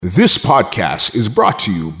This podcast is brought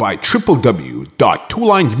to you by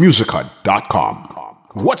www.twolinedmusichut.com.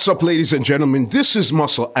 What's up, ladies and gentlemen? This is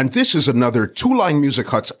Muscle, and this is another Two Line Music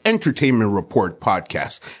Hut's Entertainment Report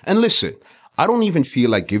podcast. And listen, I don't even feel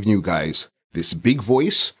like giving you guys this big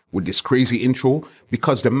voice with this crazy intro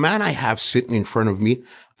because the man I have sitting in front of me,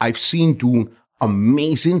 I've seen do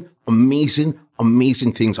amazing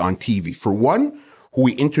things on TV. For one, who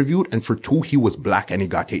he interviewed, and for two, he was black and he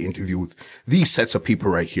got to interview these sets of people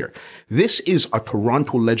right here. This is a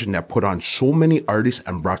Toronto legend that put on so many artists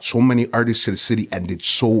and brought so many artists to the city and did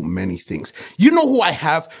so many things. You know who I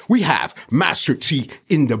have? We have Master T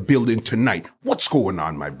in the building tonight. What's going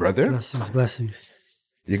on, my brother? Blessings.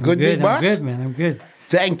 You good, big boss? I'm good, man. I'm good.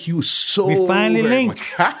 Thank you so We finally linked.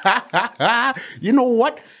 You know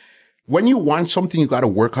what? When you want something, you got to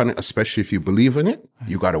work on it, especially if you believe in it.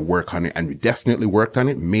 You got to work on it, and we definitely worked on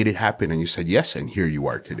it, made it happen, and you said yes, and here you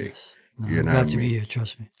are today. No, you know glad what I to mean? be here,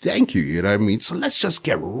 trust me. Thank you, you know what I mean? So let's just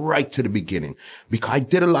get right to the beginning, because I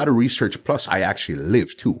did a lot of research, plus I actually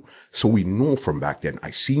lived too. So we know from back then. I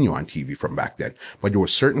seen you on TV from back then, but there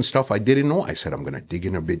was certain stuff I didn't know. I said, I'm going to dig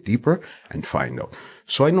in a bit deeper and find out.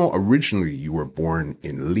 So I know originally you were born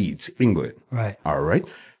in Leeds, England. Right. All right.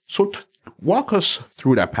 So walk us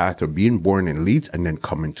through that path of being born in Leeds and then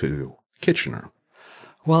coming to Kitchener.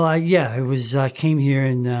 Well, I came here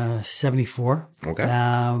in 74. Okay.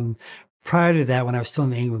 Prior to that, when I was still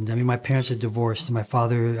in England, I mean, my parents are divorced, and my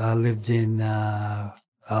father lived in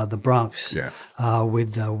the Bronx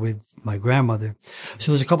with my grandmother.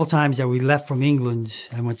 So there's a couple times that we left from England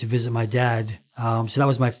and went to visit my dad. So that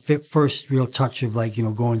was my first real touch of going to,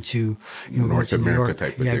 North going to America New York.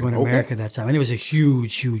 type of yeah, thing. going to Okay. America that time. And it was a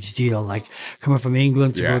huge deal. Like coming from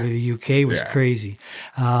England to go to the UK was crazy.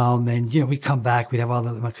 And, we come back, we'd have all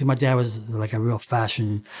the, because my dad was like a real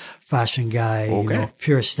fashion guy,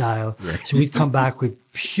 pure style. Right. So we'd come back with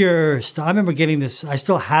pure style. I remember getting this, I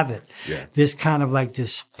still have it. Yeah. This kind of like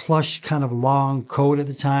this plush kind of long coat at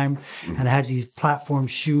the time. And I had these platform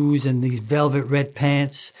shoes and these velvet red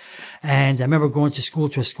pants. And I remember going to a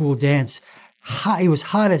school dance. It was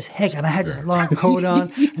hot as heck, and I had this long coat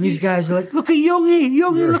on, and these guys are like, look at Youngie,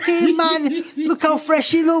 look at him, man. Look how fresh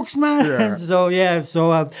he looks, man. Yeah.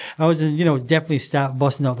 So I was, definitely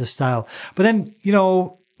busting out the style. But then,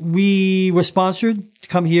 we were sponsored to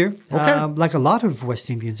come here, like a lot of West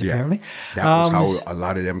Indians, apparently. That was how a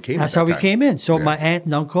lot of them came. That's how we came in. So my aunt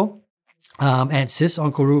and uncle, Aunt Sis,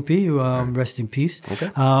 Uncle Rupi, who rest in peace. Okay.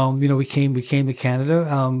 We came to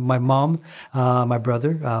Canada. My mom, my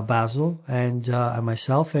brother, Basil, and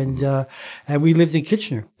myself, and we lived in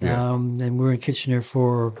Kitchener. Yeah. And we were in Kitchener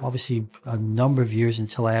for obviously a number of years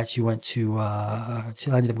until I actually went till I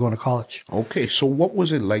ended up going to college. Okay. So what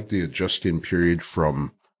was it like, the adjusting period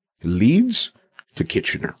from Leeds to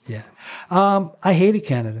Kitchener? Yeah. I hated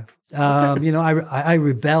Canada. I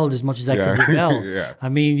rebelled as much as I could rebel. Yeah. I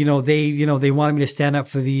mean, they wanted me to stand up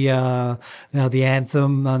for the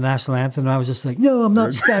anthem, national anthem. And I was just like, no, I'm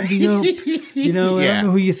not standing up. I don't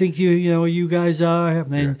know who you think you guys are.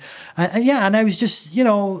 And I was just,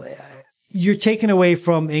 you're taken away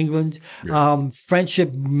from England. Yeah.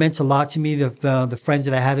 Friendship meant a lot to me. The friends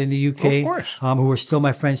that I had in the UK, of course, who are still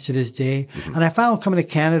my friends to this day. Mm-hmm. And I found coming to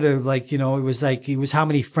Canada, it was how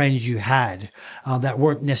many friends you had that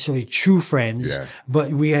weren't necessarily true friends,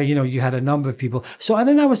 but we had, you had a number of people. So, and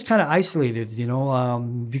then I was kind of isolated,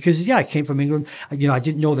 because I came from England. I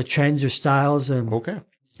didn't know the trends or styles, and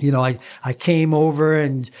I came over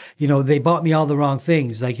and, they bought me all the wrong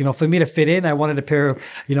things. Like, for me to fit in, I wanted a pair of,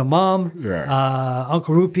 Mom,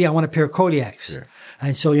 Uncle Rupi, I want a pair of Kodiaks. Yeah.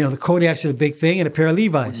 And so, the Kodiaks were the big thing, and a pair of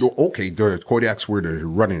Levi's. Okay, the Kodiaks were the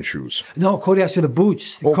running shoes. No, Kodiaks were the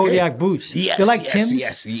boots, the Kodiak boots. Yes, they're like Tim's.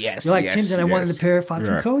 Yes. They're like Tim's, and I wanted a pair of fucking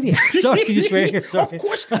Kodiaks. Sorry, you just right here. Sorry. Of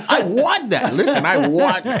course, I want that. Listen, I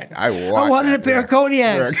want that. I wanted a pair of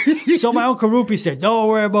Kodiaks. So my Uncle Rupi said, don't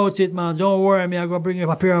worry about it, man. Don't worry, man. I'm going to bring you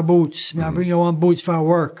a pair of boots. I'll bring you one boots for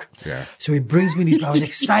work. Yeah. So he brings me these. I was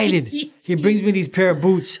excited. He brings me these pair of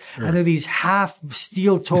boots, and they're these half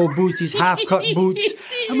steel toe boots, these half cut boots.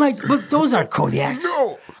 I'm like, but those aren't Kodiaks.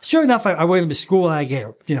 No. Sure enough, I wear them to school, and I get,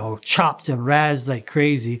 chopped and razzed like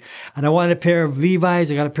crazy. And I wanted a pair of Levi's.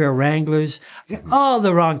 I got a pair of Wranglers. I got all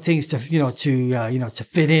the wrong things to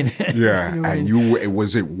fit in. Yeah. And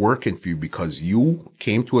was it working for you because you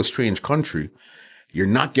came to a strange country? You're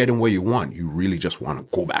not getting what you want. You really just want to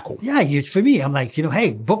go back home. Yeah, for me, I'm like,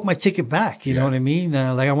 hey, book my ticket back. You know what I mean?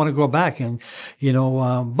 I want to go back, and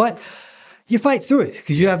but you fight through it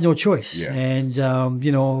because you have no choice. Yeah. And,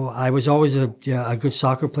 I was always a good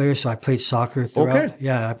soccer player. So I played soccer throughout. Okay.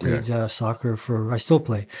 Yeah. I played soccer I still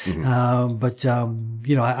play. I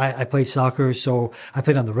played soccer. So I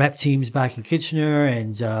played on the rep teams back in Kitchener.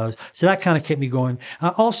 And, so that kind of kept me going.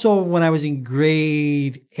 Also, when I was in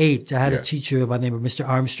grade 8, I had a teacher by the name of Mr.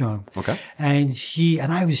 Armstrong. Okay. And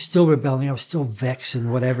I was still rebelling. I was still vexed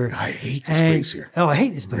and whatever. I hate this place here. Oh, I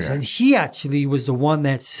hate this place. Yeah. And he actually was the one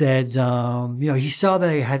that said, he saw that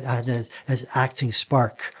I had as acting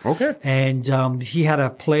spark. Okay. And he had a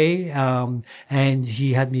play, and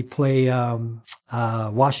he had me play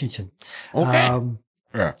Washington. Okay.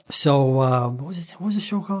 Yeah. So what was the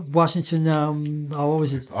show called? Washington. What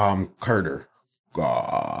was it? Carter.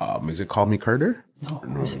 Is it Call Me Carter? No, what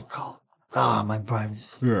was it called? My brain.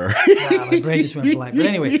 Yeah. My brain just went blank. But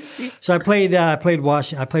anyway, so I played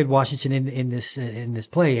Washington in this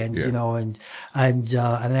play, and and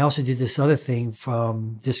I also did this other thing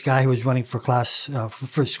from this guy who was running for class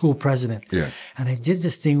for school president. Yeah. And I did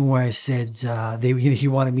this thing where I said he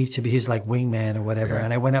wanted me to be his like wingman or whatever,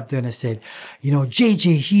 and I went up there and I said,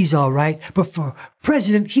 JJ, he's all right, but for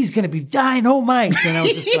president, he's gonna be dynamite. And I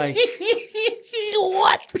was just like.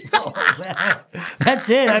 What? That's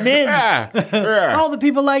it. I'm in. Yeah. All the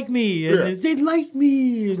people like me, and they like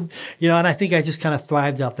me, and I think I just kind of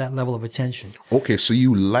thrived off that level of attention. Okay, so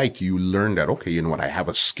you learned that, okay, you know what, I have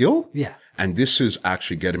a skill. Yeah. And this is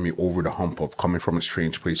actually getting me over the hump of coming from a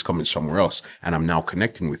strange place, coming somewhere else. And I'm now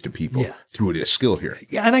connecting with the people through this skill here.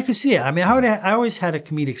 Yeah, and I could see it. I mean, I always had a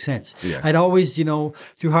comedic sense. Yeah. I'd always,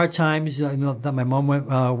 through hard times that my mom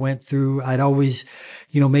went through, I'd always,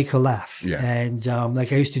 make her laugh. Yeah. And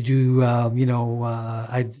like I used to do,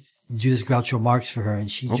 I'd do this Groucho Marx for her, and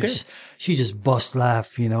she just bust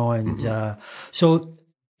laugh, and so.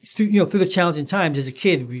 Through the challenging times as a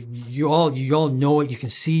kid, you all know it. You can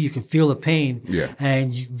see, you can feel the pain,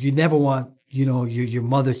 and you never want your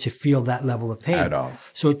mother to feel that level of pain At all.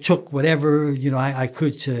 So it took whatever I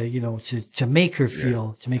could to make her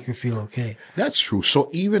feel okay. That's true. So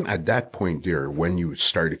even at that point there, when you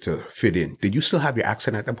started to fit in, did you still have your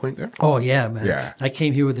accent at that point there? Oh yeah, man. Yeah. I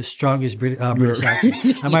came here with the strongest British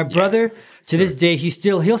accent, and my brother. To this day,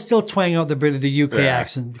 he'll still twang out the UK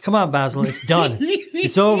accent. Come on, Basil, it's done.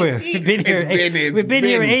 It's over. We've been here. We've been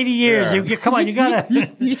here 80 years. Yeah. Come on, you gotta.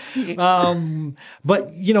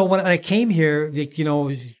 But when I came here,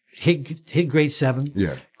 hit grade 7.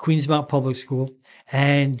 Yeah. Queensmount Public School,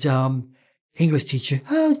 and English teacher.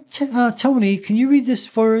 Tony, can you read this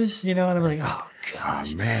for us? And I'm like, oh.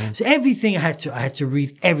 Gosh. Oh, man. So everything I had to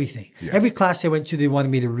read everything. Yeah. Every class I went to, they wanted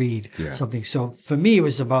me to read something. So for me, it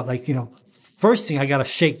was about first thing I got to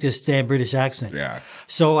shake this damn British accent. Yeah.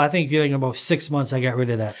 So I think in about 6 months, I got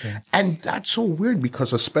rid of that thing. And that's so weird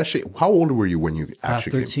because especially, how old were you when you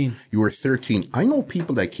actually 13. came? You were 13. I know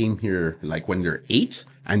people that came here like when they're 8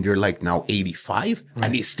 and they're like now 85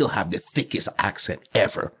 and they still have the thickest accent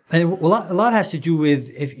ever. And a lot has to do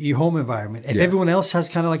with your home environment. If everyone else has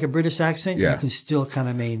kind of like a British accent, you can still kind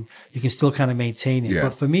of maintain it. Yeah.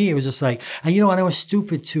 But for me, it was just like, and I was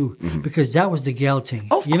stupid too because that was the Gael thing.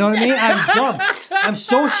 You know what I mean? I'm dumb. I'm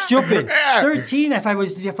so stupid. 13. If I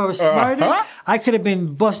was smarter, I could have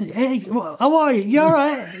been busting. Hey, how are you? You all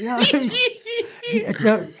right?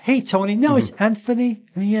 Hey, Tony. No, it's Anthony.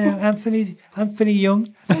 Anthony Young.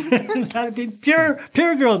 That'd have been pure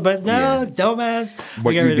girl, but no, dumbass. But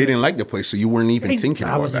you didn't like the place, so you weren't even thinking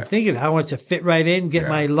about that. I wasn't thinking. I wanted to fit right in, get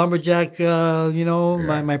my lumberjack,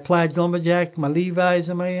 my plaid lumberjack, my Levi's,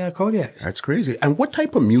 and my Kodiaks. That's crazy. And what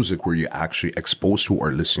type of music were you actually exposed to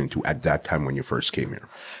or listening to at that time when you first came here?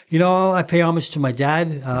 I pay homage to my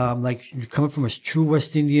dad. Coming from a true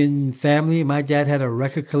West Indian family, my dad had a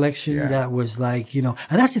record collection that was like, and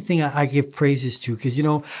that's the thing I give praises to because,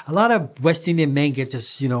 a lot of West Indian men get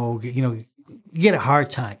this, get a hard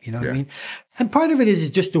time, what I mean? And part of it is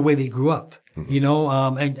just the way they grew up. And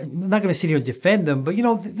I'm not going to sit here and defend them, but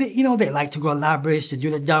they like to go lavish, they do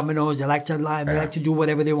the dominoes, they like to lie, they like to do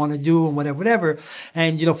whatever they want to do and whatever.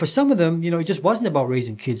 And for some of them, it just wasn't about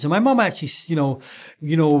raising kids. And my mom actually,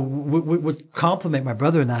 would compliment my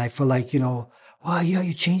brother and I for wow,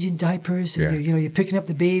 you're changing diapers and you're picking up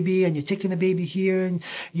the baby and you're taking the baby here and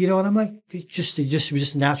and I'm like, it was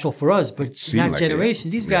just natural for us. But that generation,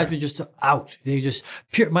 these guys were just out. They just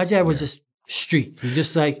pure. My dad was just street. He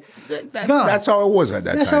just like that's how it was at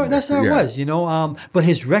that time. That's how it was, But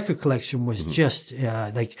his record collection was just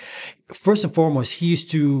first and foremost, he used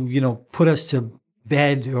to put us to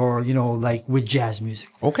bed or, like with jazz music.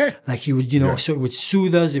 Okay. Like he would, so it would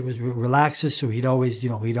soothe us. It would relax us. So he'd always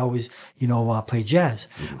play jazz.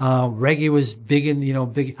 Reggae was big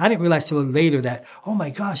big. I didn't realize till later that, oh my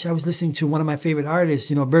gosh, I was listening to one of my favorite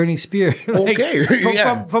artists, Burning Spear. Okay.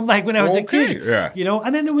 From like when I was a kid, yeah.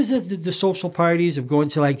 and then there was the social parties of going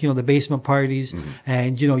to like, the basement parties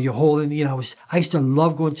and, you're holding, I used to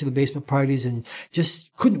love going to the basement parties and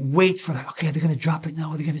just couldn't wait for like, okay, they're going to drop it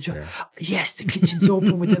now. They're going to drop. Yeah. Yes. The kitchen's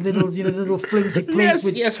open with the little flimsy plate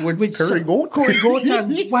with curry goat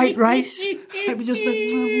and white rice.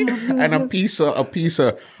 And a piece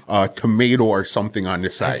of tomato or something on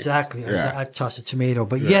the side. Exactly. Yeah. I toss a tomato,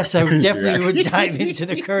 but yes, I would definitely would dive into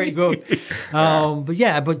the curry goat.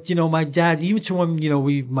 But my dad, even to when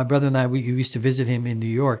my brother and I we used to visit him in New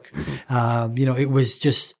York. It was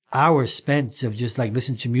just hours spent of just like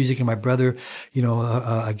listening to music. And my brother,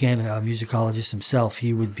 again, a musicologist himself,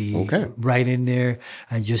 he would be right in there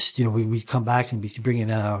and just, we'd come back and be bringing,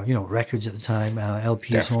 records at the time, LPs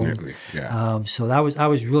Definitely. home. Yeah. So I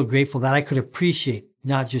was real grateful that I could appreciate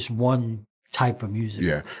not just one type of music.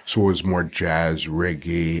 Yeah. So it was more jazz,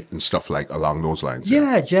 reggae, and stuff like along those lines.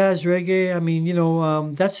 Yeah, jazz, reggae. I mean,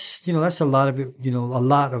 that's a lot of it. A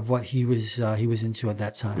lot of what he was into at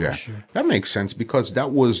that time. Yeah, for sure. That makes sense because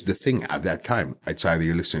that was the thing at that time. It's either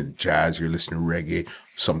you're listening to jazz, you're listening to reggae,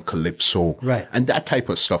 some calypso, right, and that type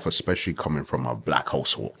of stuff, especially coming from a black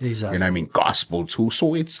household. Exactly. You know what I mean? Gospel too.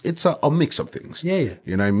 So it's a mix of things. Yeah.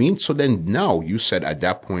 You know what I mean? So then now you said at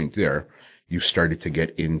that point there, you started to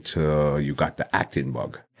get into, you got the acting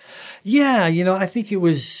bug. Yeah, I think it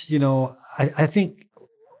was, I think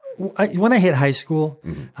when I hit high school,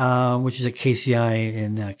 which is at KCI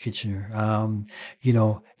in Kitchener,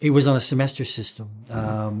 it was on a semester system,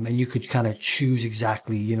 and you could kind of choose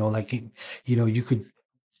exactly, you could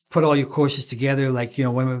put all your courses together. Like,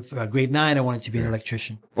 when grade 9, I wanted to be an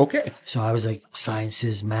electrician. Okay. So I was like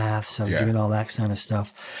sciences, maths. I was doing all that kind of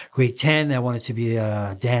stuff. Grade 10, I wanted to be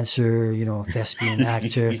a dancer, thespian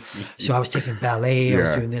actor. So I was taking ballet. I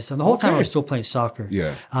was doing this. And the whole time I was still playing soccer.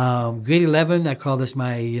 Yeah. Grade 11, I call this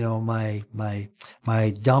my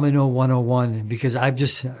domino 101 because I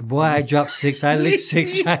dropped 6. I licked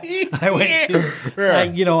 6. I went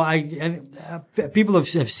to, people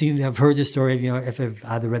have heard this story, if they've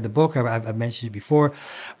either read the book or I've mentioned it before,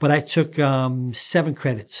 but I took 7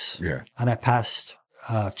 credits and I passed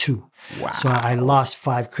 2. Wow. So I lost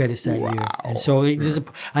 5 credits that year. And so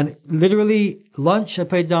and literally lunch, I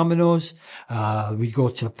played dominoes. We'd go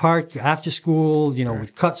to the park after school,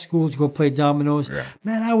 we'd cut school to go play dominoes. Yeah.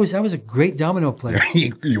 Man, I was a great domino player.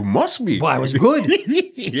 You must be. Well, I was good.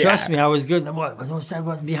 Trust me, I was good.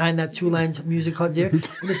 What behind that 2-line music hut there?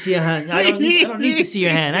 Let me see your hand. I don't need to see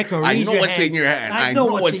your hand. I can read your hand. I know what's in your hand. I know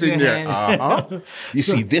what's in there. Uh-huh. You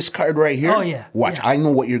see this card right here? Oh, yeah. Watch. Yeah. I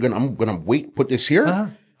know what I'm going to wait, put this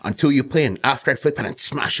here. Until you play, and after I flip it and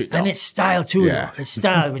smash it down. And it's style too. Yeah. It's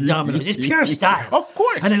style with dominoes. It's pure style. Of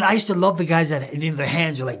course. And then I used to love the guys that their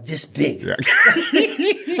hands are like this big. Yeah.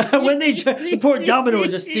 When the poor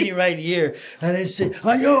dominoes are sitting right here, and they say, you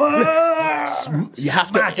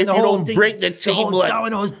have to, if you don't break the table. The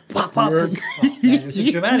dominoes pop up. It's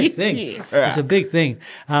a dramatic thing. Yeah. It's a big thing.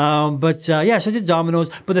 So I did dominoes.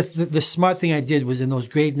 But the smart thing I did was in those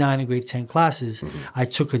grade 9 and grade 10 classes, I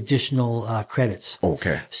took additional credits.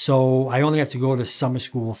 Okay. So I only had to go to summer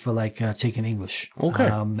school for like taking English. Okay.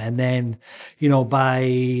 And then, by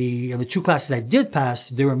the 2 classes I did pass,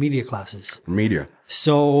 they were media classes. Media.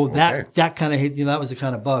 So that kind of hit, that was the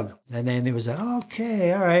kind of bug. And then it was like,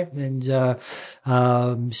 okay, all right. And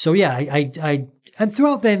I and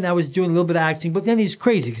throughout then I was doing a little bit of acting, but then it's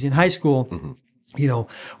crazy because in high school,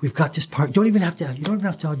 we've got this part. You don't even have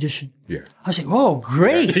to audition. Yeah. I was like, oh,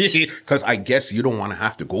 great. Because I guess you don't want to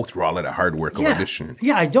have to go through all of the hard work of auditioning.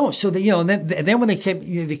 Yeah, I don't. So and then when they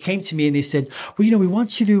came to me and they said, well, we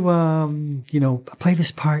want you to, play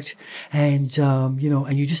this part, and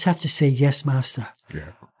and you just have to say yes, master.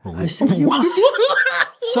 Yeah. I said,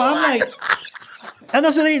 so I'm like. And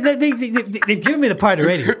that's what they've given me the part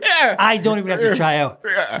already. Yeah. I don't even have to try out.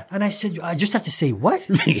 Yeah. And I said, I just have to say what?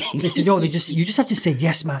 They said, no, you just have to say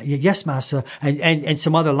yes, master, and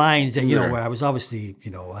some other lines that where I was obviously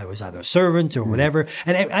I was either a servant or whatever.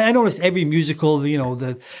 And I noticed every musical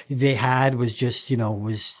that they had was just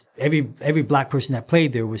was. Every black person that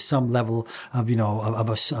played there was some level of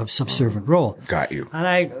a subservient role. Got you.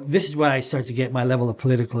 And this is where I start to get my level of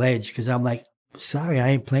political edge because I'm like, sorry, I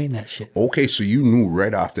ain't playing that shit. Okay, so you knew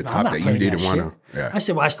right off the top that you didn't want to. Yeah. I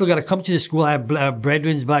said, well, I still got to come to the school. I have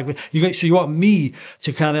brethren, black. So you want me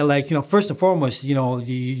to kind of like, first and foremost, you're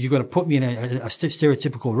going to put me in a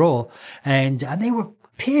stereotypical role, and they were.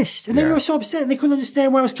 pissed. And they were so upset and they couldn't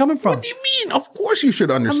understand where I was coming from. What do you mean? Of course you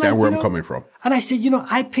should understand where I'm coming from. And I said,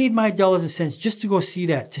 I paid my dollars and cents just to go see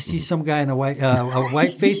that, to see some guy in a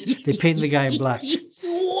white face. They painted the guy in black.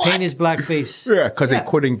 Paint his black face. Yeah, because they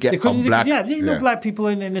couldn't get a black. Yeah, there no black people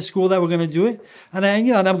in the school that were going to do it. And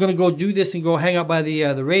and I'm going to go do this and go hang out by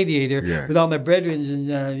the radiator with all my brethren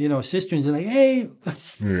and, sisters and like, hey,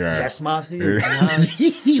 yes, Marcy.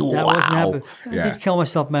 That wasn't happening. I did kill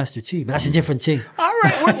myself, Master T, but that's a different thing. All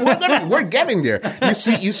right, we're getting there.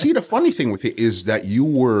 You see, the funny thing with it is that you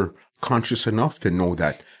were conscious enough to know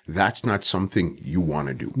that that's not something you want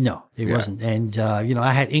to do. No, it wasn't. And,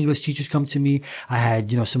 I had English teachers come to me. I had,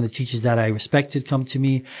 some of the teachers that I respected come to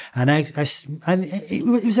me. And it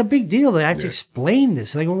was a big deal. I had to explain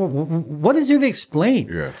this. Like, what is there to explain?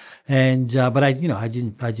 Yeah. And, but I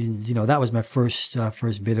didn't, that was my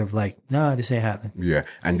first bit of like, no, this ain't happening. Yeah.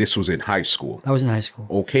 And this was in high school. I was in high school.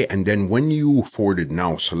 Okay. And then when you forwarded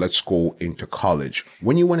now, so let's go into college.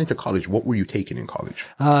 When you went into college, what were you taking in college?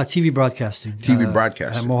 TV broadcasting. TV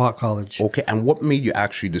broadcasting. At Mohawk College. Okay. And what made you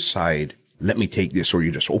actually decide, let me take this, or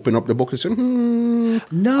you just open up the book and say, no,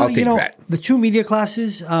 I'll take that. The two media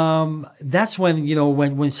classes, that's when,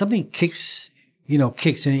 when something kicks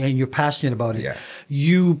and you're passionate about it,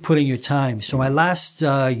 you put in your time. So my last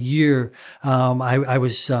year, I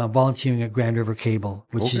was volunteering at Grand River Cable,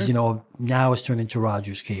 which is, now it's turned into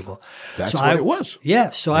Rogers Cable. That's what it was.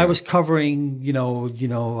 Yeah. So I was covering,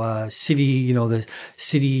 city, the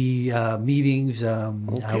city meetings.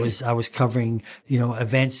 I was covering,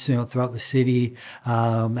 events, throughout the city.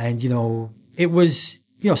 And, it was,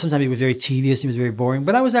 sometimes it was very tedious. It was very boring,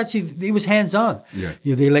 but it was hands on. Yeah.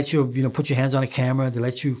 They let you, put your hands on a camera. They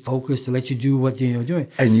let you focus. They let you do what you're doing.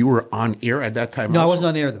 And you were on air at that time? No, I wasn't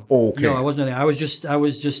on air though. Oh, okay. No, I wasn't on air. I was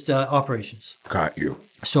just operations. Got you.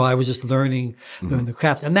 So I was just learning the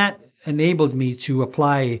craft, and that enabled me to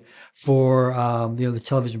apply for the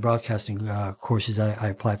television broadcasting courses I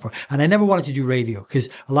applied for. And I never wanted to do radio because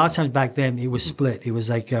a lot of times back then it was split. It was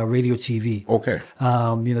like radio TV. Okay.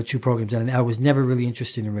 Two programs, and I was never really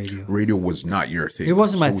interested in radio. Radio was not your thing. It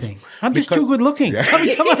wasn't my thing. I'm just too good looking. Yeah.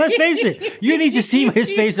 Come on, let's face it. You need to see his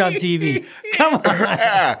face on TV. Come on.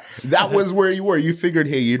 That was where you were. You figured,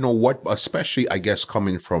 hey, you know what? Especially, I guess,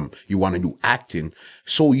 coming from you want to do acting,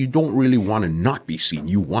 so you don't really want to not be seen.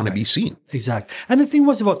 You want to be seen. Exactly. And the thing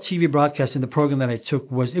was about TV broadcasting, the program that I took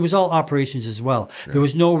it was all operations as well. Yeah. There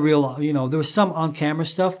was no real, there was some on-camera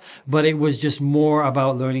stuff, but it was just more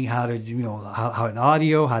about learning how to do, how an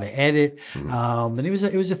audio, how to edit. And it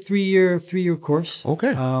was a three-year course.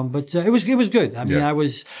 Okay. But it was good. I mean, I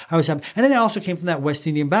was happy. And then I also came from that West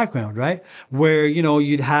Indian background, right? Where,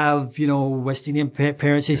 you'd have, West Indian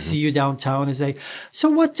parents, they see you downtown and say,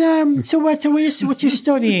 what you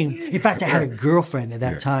studying? In fact, I had a girlfriend at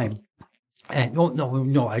that time. And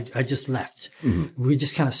no, I just left. We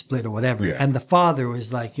just kind of split or whatever. Yeah. And the father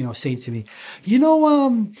was like, saying to me, Tony,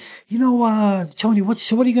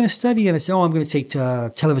 what are you going to study? And I said, I'm going to take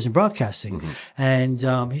television broadcasting. And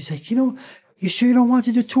he's like, you sure you don't want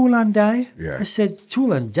to do Tool and Die? Yeah. I said,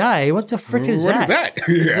 Tool and Die? What the frick is that? What is that?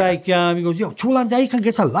 He's like, he goes, Tool and Die, you can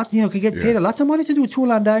get a lot, can get paid a lot of money to do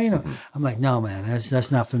Tool and Die, I'm like, no, man,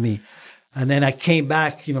 that's not for me. And then I came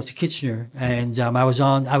back, to Kitchener, and I was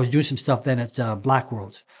doing some stuff then at Black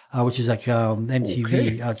World, which is like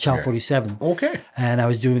MTV, Channel 47. Okay. And I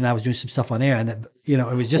was doing some stuff on air, and it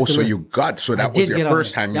was just. So that was your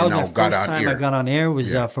first time you now got on air. I got on air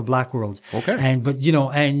was for Black World. Okay. And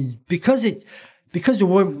because there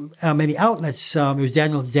weren't many outlets, it was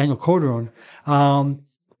Daniel Corderon.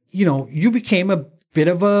 You became a bit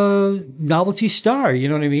of a novelty star, you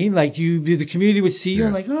know what I mean? Like the community would see you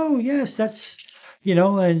and like, oh yes, that's,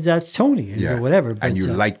 and that's Tony or whatever. But, and you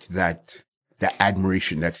liked that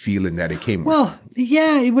admiration, that feeling that it came with.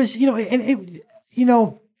 It was,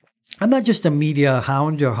 I'm not just a media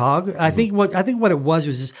hound or hog. I think what it was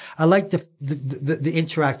just, I liked the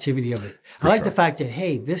interactivity of it. I liked the fact that,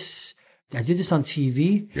 hey, I did this on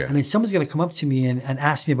TV, and then someone's going to come up to me and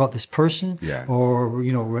ask me about this person, or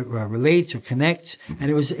relate or connect, and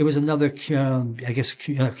it was another,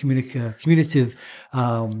 communicative.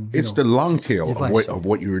 It's the long tail of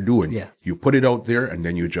what you were doing. Yeah. You put it out there, and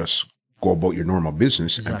then you just go about your normal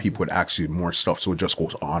business, and people would ask you more stuff, so it just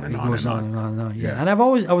goes on and on. It goes on and on. Yeah. And I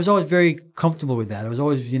was always very comfortable with that. I was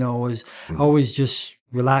always, always just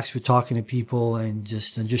relaxed with talking to people and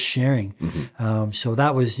just sharing. So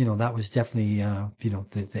that was definitely,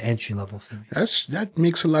 the entry level for me. That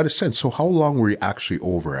makes a lot of sense. So how long were you actually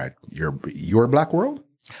over at your Black World?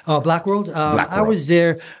 Black World? I was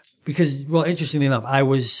there because, well, interestingly enough,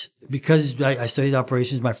 because I studied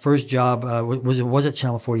operations. My first job was at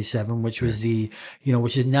Channel 47, which was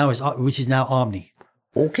which is now Omni.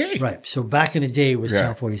 Okay. Right. So back in the day, it was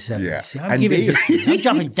Channel 47. Yeah. See, I'm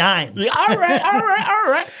dropping dimes. Yeah, all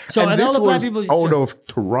right. So, and all the black people out of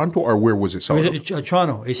Toronto, or where was it?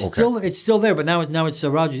 Toronto. It's still there, but now it's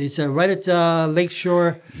Rogers. It's right at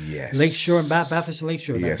Lakeshore. Yes. Lakeshore and Bathurst and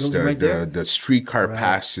Lakeshore. Yes, the streetcar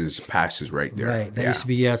passes right there. Right. That used to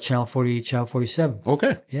be Channel 47.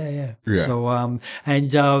 Okay. Yeah. So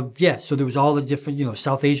so there was all the different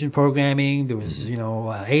South Asian programming. There was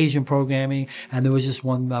Asian programming, and there was just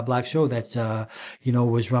one black show that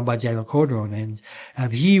was run by Daniel Cordron,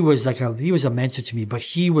 and he was a mentor to me, but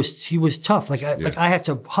he was tough. Like I had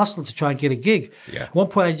to hustle to try and get a gig. Yeah. At one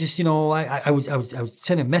point, I just I would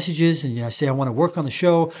send him messages and I say I want to work on the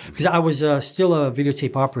show because I was still a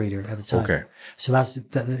videotape operator at the time. Okay. So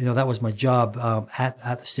that was my job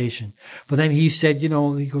at the station. But then he said, he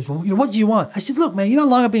goes, well, what do you want? I said, look, man, you know how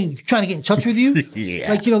long I've been trying to get in touch with you?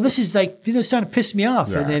 Yeah. This is it's starting to piss me off.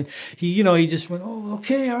 Yeah. And then he just went, oh,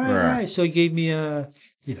 okay, all right. So he gave me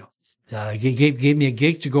gave me a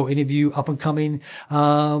gig to go interview up and coming,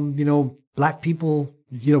 black people,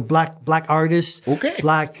 black artists,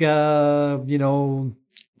 black,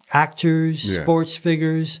 actors, sports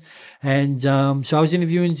figures. And so I was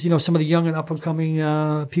interviewing, some of the young and up and coming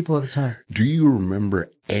people at the time. Do you remember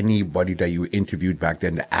anybody that you interviewed back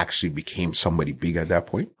then that actually became somebody big at that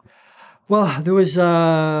point? Well, there was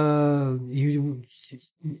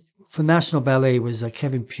for National Ballet was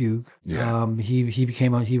Kevin Pugh. Yeah. He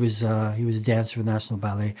was a dancer for National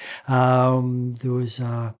Ballet. There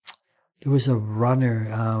was a runner.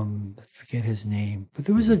 I forget his name, but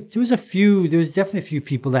there was definitely a few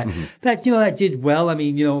people that that did well. I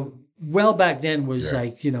mean, well back then was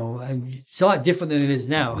it's a lot different than it is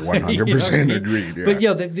now. 100% agreed. Yeah. But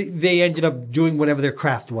they ended up doing whatever their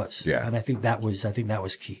craft was. Yeah. And I think that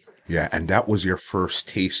was key. Yeah, and that was your first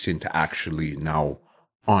taste into actually now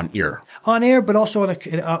on air. On air, but also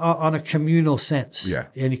on a communal sense. Yeah.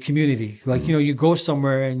 In a community. Like, you go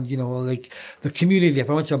somewhere and, like the community, if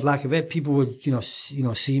I went to a black event, people would,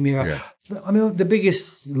 see me. Yeah. I mean, the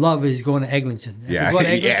biggest love is going to Eglinton. Yeah. If you go to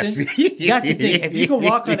Eglinton, Yes. That's the thing. If you can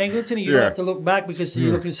walk on Eglinton and you don't have to look back because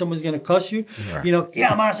you're looking, someone's going to cuss you,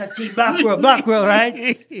 I'm on Sati, Black World,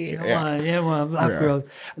 right? Black World.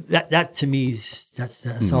 That to me is,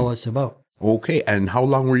 that's all it's about. Okay, and how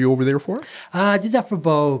long were you over there for? I did that for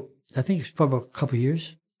about a couple of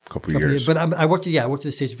years. Couple of years. But I worked at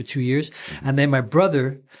the station for 2 years. And then my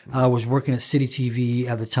brother was working at City TV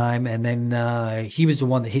at the time. And then he was the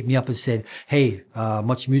one that hit me up and said, hey,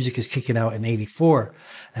 Much Music is kicking out in 84.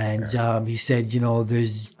 And he said,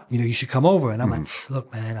 there's... you should come over. And I'm like,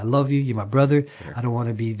 look, man, I love you. You're my brother. I don't want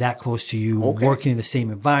to be that close to you, working in the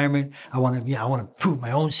same environment. I want to prove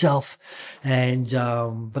my own self. And,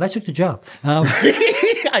 but I took the job.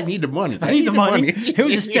 I need the money. I need the money. It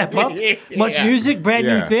was a step up. Much Music, brand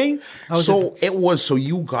new thing. So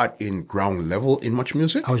you got in ground level in Much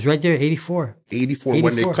Music? I was right there, 84. 84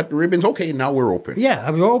 when they cut the ribbons. Okay, now we're open. Yeah,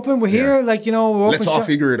 we're open. We're here. We're open. Let's all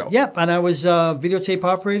figure it out. Yep. And I was videotape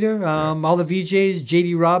operator. All the VJs,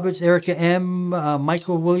 JD Roberts, Erica M,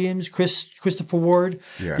 Michael Williams, Christopher Ward,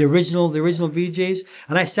 the original VJs.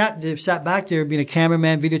 And I sat back there being a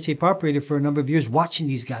cameraman, videotape operator for a number of years, watching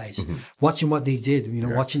these guys, watching what they did,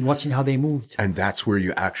 watching how they moved. And that's where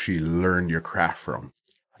you actually learned your craft from.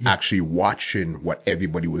 Actually watching what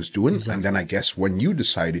everybody was doing. Exactly. And then I guess when you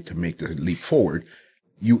decided to make the leap forward,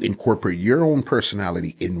 you incorporate your own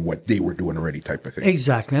personality in what they were doing already type of thing.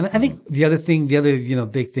 Exactly. And I think the other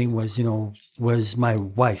big thing was my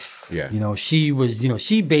wife. Yeah. She was,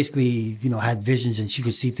 she basically, had visions and she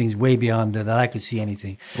could see things way beyond that I could see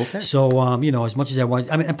anything. Okay. So, as much as I wanted,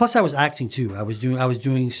 and plus I was acting too. I was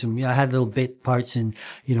doing some, I had little bit parts and,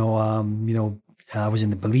 I was in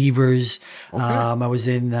The Believers. Okay. I was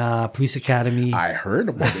in Police Academy. I heard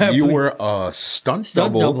about it. You were a stunt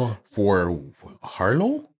double for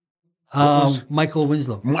Harlow? Michael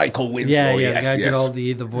Winslow. Yeah. I did all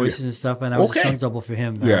the voices and stuff, and I was a stunt double for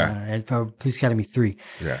him. At Police Academy 3.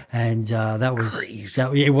 Yeah, and that was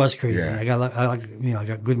crazy. It was crazy. Yeah. I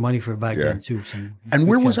got good money for it back then too. And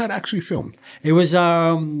where was that actually filmed? It was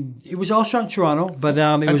all shot in Toronto, but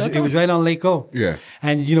it was right on Lake O. Yeah,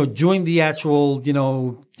 and during the actual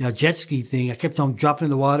jet ski thing. I kept on dropping in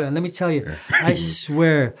the water. And let me tell you, I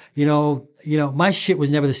swear, my shit was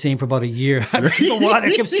never the same for about a year. I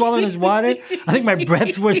kept swallowing this water. I think my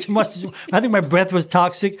breath was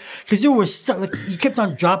toxic because you kept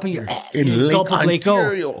on dropping your in Lake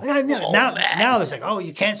Ontario. Now it's like, oh,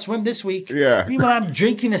 you can't swim this week. Yeah. Meanwhile, I'm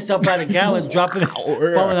drinking this stuff by the gallon,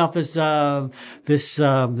 falling off this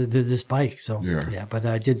bike. So but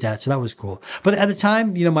I did that. So that was cool. But at the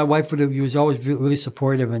time, my wife was always really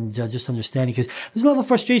supportive and just understanding because there's a lot of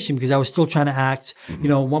frustration because I was still trying to act. At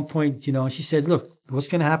one point, and she said, look, what's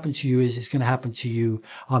going to happen to you is it's going to happen to you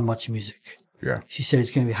on Much Music. Yeah. She said, it's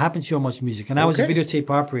going to happen to you on Much Music. And I was a videotape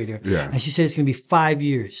operator. Yeah. And she said, it's going to be 5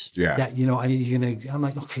 years. Yeah. That, I'm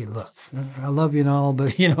like, okay, look, I love you and all,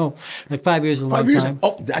 but, like 5 years is a long time.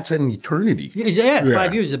 Oh, that's an eternity. Yeah.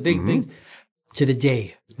 5 years is a big thing. To the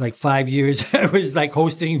day, like 5 years, I was like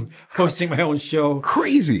hosting my own show.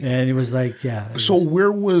 Crazy. And it was like,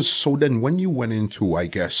 So then when you went into, I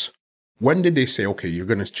guess, when did they say, okay, you're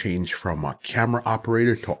going to change from a camera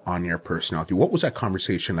operator to on-air personality? What was that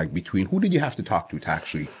conversation like between, who did you have to talk to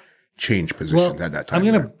actually change positions at that time? I'm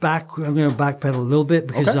going to backpedal a little bit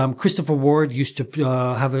because Christopher Ward used to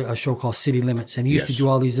have a show called City Limits, and he used to do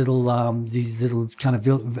all these little kind of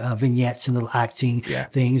vignettes and little acting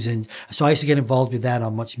things, and so I used to get involved with that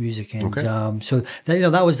on Much Music, and so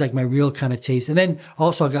that was like my real kind of taste. And then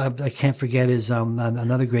also I can't forget is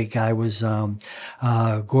another great guy was Gordon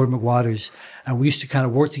McWaters. And we used to kind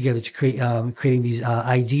of work together to creating these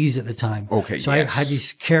IDs at the time. Okay, so I had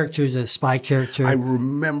these characters, a spy character. I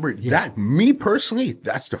remember that. Me personally,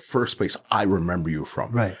 that's the first place I remember you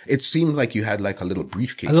from. Right. It seemed like you had like a little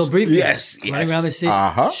briefcase. Yes. Right around the city.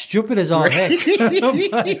 Stupid as all heck.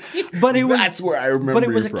 but it was. That's where I remember. But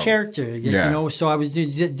it was you from. A character, So I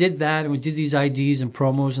did that, and we did these IDs and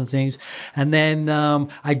promos and things, and then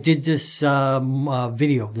I did this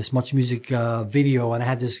video, this Much Music video, and I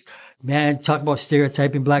had this. Man, talk about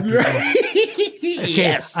stereotyping black people.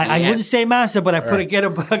 Yes, I wouldn't say master, but I put a get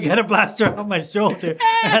a blaster on my shoulder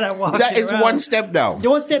and I walked That is around. one step down.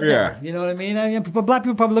 One step down. You know what I mean? But black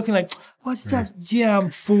people probably looking like, what's that damn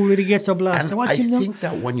fool to get a blaster? I think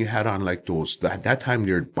that when you had on like those, at that time,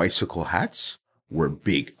 their bicycle hats were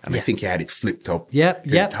big, and I think you had it flipped up. Yep.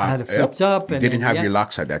 I had it flipped up. You didn't have your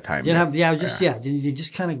locks at that time. You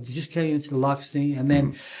just kind of into the locks thing, and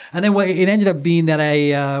then what it ended up being that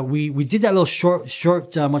we did that little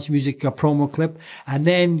short Much Music promo clip, and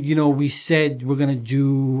then we said we're gonna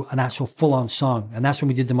do an actual full on song, and that's when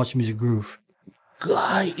we did the Much Music Groove.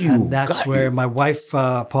 Got you. And that's where my wife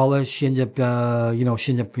Paula, she ended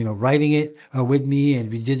up writing it with me,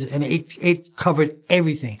 and we did, and it covered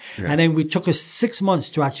everything. And then we took us 6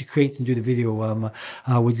 months to actually create and do the video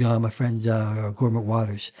with my friend Gordon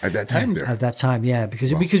McWaters. At that time, there. At that time,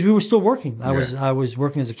 because we were still working. I was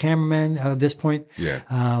working as a cameraman at this point.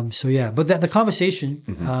 But the conversation.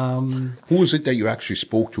 Who was it that you actually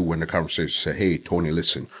spoke to when the conversation said, "Hey, Tony,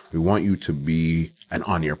 listen, we want you to be an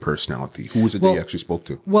on-air personality"? Who was it that you actually spoke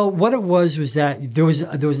to? Well, what it was that there was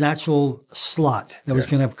an actual slot that was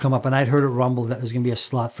going to come up, and I'd heard it rumble that there was going to be a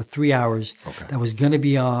slot for 3 hours that was going to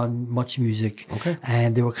be on Much Music,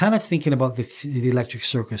 and they were kind of thinking about the Electric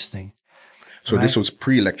Circus thing. So this was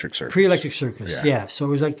pre-Electric Circus. Pre-Electric Circus, yeah. So it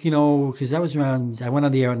was like, because that was around, I went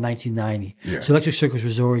on the air in 1990. Yeah. So Electric Circus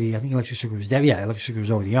was already, I think Electric Circus was dead. Yeah, Electric Circus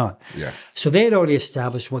was already on. Yeah. So they had already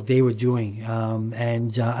established what they were doing.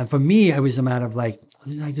 And for me, it was a matter of like,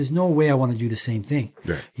 there's no way I want to do the same thing.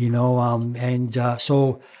 Yeah.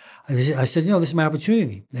 So I said, this is my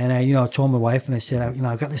opportunity. And I told my wife, and I said,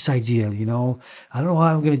 I've got this idea, I don't know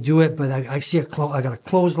how I'm going to do it, but I see I got a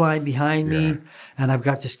clothesline behind me, and I've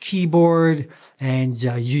got this keyboard, and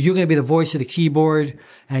you're going to be the voice of the keyboard.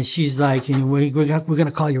 And she's like, we're going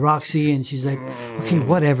to call you Roxy. And she's like, okay,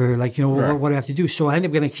 whatever. Like, what do I have to do? So I ended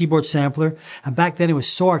up getting a keyboard sampler. And back then it was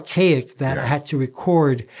so archaic that I had to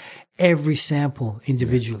record every sample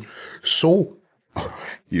individually. So,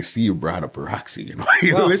 you see, you brought up Roxy.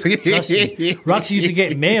 Well, Roxy used to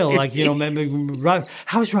get mail, like,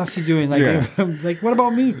 how's Roxy doing? Like, like, what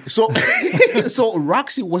about me? So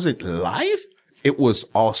Roxy wasn't live? It was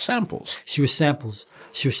all samples. She was samples.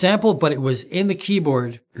 She was sampled, but it was in the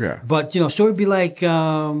keyboard. Yeah. But, so it'd be like,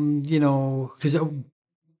 because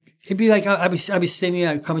it'd be like, I'd be sitting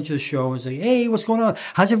there, coming to the show and say, hey, what's going on?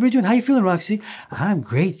 How's everybody doing? How you feeling, Roxy? I'm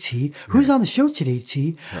great, T. Who's on the show today,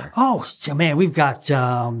 T? Yeah. Oh, man, we got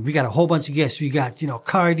a whole bunch of guests. We got,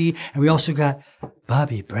 Cardi, and we also got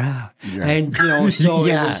Bobby Brown. Yeah. And,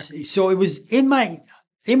 so it was in my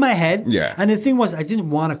head. Yeah. And the thing was, I didn't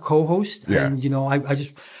want to co-host. Yeah. And,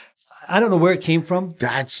 I don't know where it came from.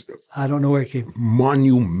 I don't know where it came from.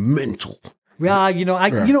 Monumental. Yeah,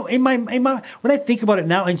 in my when I think about it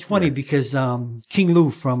now, and it's funny because King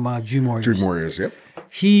Lou from Dream Warriors. Dream Warriors, yep.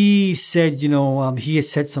 He said, he had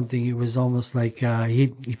said something. It was almost like he I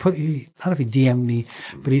don't know if he DM'd me,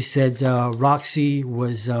 but he said Roxy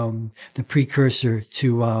was the precursor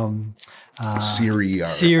to Siri.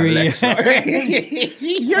 Alexa.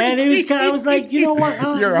 And it was I was like, you know what?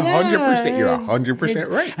 You're 100%. You're 100%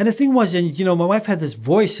 right. And the thing was, and my wife had this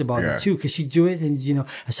voice about it too, because she'd do it, and and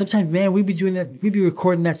sometimes, man, we'd be doing that. We'd be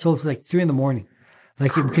recording that till like 3 a.m.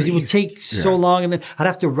 Like, because it would take so long, and then I'd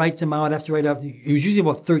have to write them out. I'd have to write out. It was usually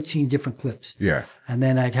about 13 different clips. Yeah. And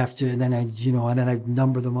then I'd have to, and then I'd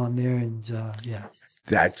number them on there, and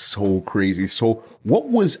That's so crazy. So, what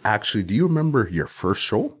was actually? Do you remember your first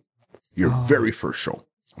show? Your very first show?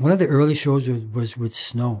 One of the early shows was with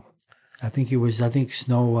Snow. I think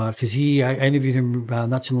Snow, because I interviewed him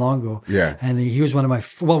not too long ago. Yeah. And he was one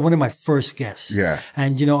of my first guests. Yeah.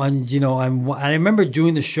 And I remember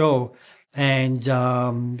doing the show. And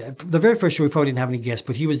the very first show, we probably didn't have any guests,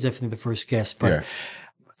 but he was definitely the first guest. But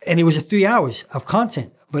and it was 3 hours of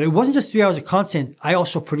content. But it wasn't just 3 hours of content. I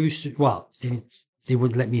also produced. Well, they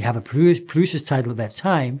wouldn't let me have a producer's title at that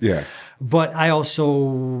time. Yeah. But I also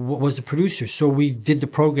was the producer, so we did the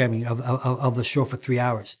programming of the show for 3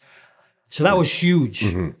 hours. So that was huge.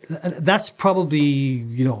 Mm-hmm. That's probably,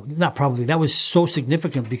 not probably, that was so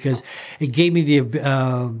significant because it gave me the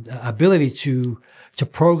ability to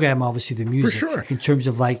program, obviously, the music. For sure. In terms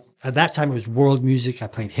of, like, at that time it was world music. I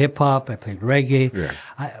played hip hop. I played reggae. Yeah.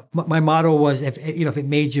 My motto was, if it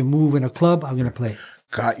made you move in a club, I'm going to play.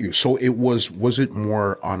 Got you. So it was it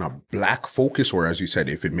more on a black focus, or as you said,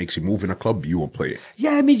 if it makes you move in a club, you will play it?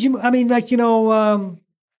 Yeah,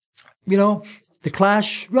 the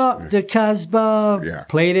Clash, the Casbah,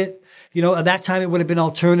 played it. At that time it would have been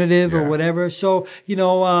alternative or whatever. So, if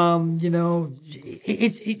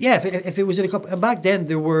it was in a club, and back then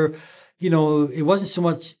there were, it wasn't so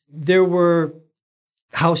much, there were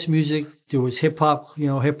house music, there was hip hop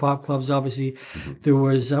clubs, obviously. Mm-hmm. There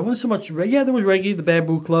was, wasn't so much, there was reggae, the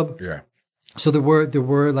Bamboo Club. Yeah. So there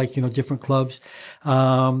were like, different clubs.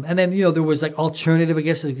 And then, there was like alternative, I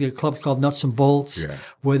guess, like a club called Nuts and Bolts,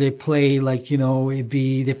 where they play like,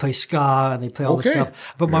 they play ska and they play all this stuff.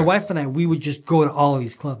 But my wife and I, we would just go to all of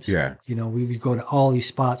these clubs. Yeah. We would go to all these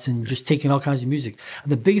spots and just take in all kinds of music.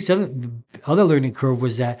 And the biggest other learning curve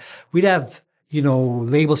was that we'd have,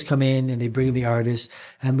 labels come in and they bring the artists,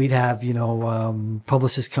 and we'd have,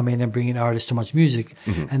 publicists come in and bring in artists to much music.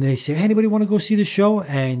 Mm-hmm. And they say, hey, anybody want to go see the show?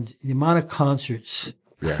 And the amount of concerts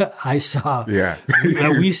I saw,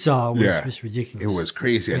 that we saw was ridiculous. It was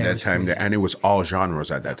crazy at that time. And it was all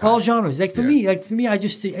genres at that time. All genres. Like for me, I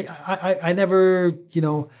never,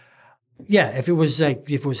 if it was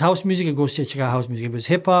house music, I'd go check out house music. If it was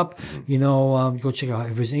hip hop, go check out.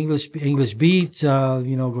 If it was English beat,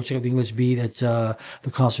 go check out the English beat at the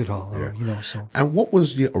concert hall. So. And what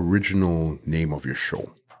was the original name of your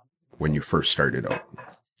show when you first started out?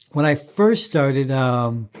 When I first started, it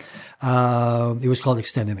was called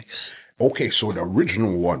Extendamix. Okay, so the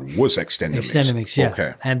original one was Extendamix. Extendamix, yeah.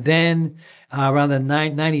 Okay. And then around the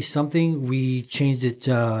 90-something, we changed it.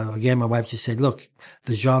 Again, my wife just said, look,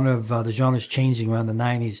 the genre is changing around the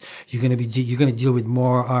 90s. You're going to deal with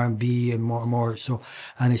more R&B and more. So,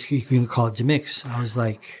 and you're going to call it Demix. I was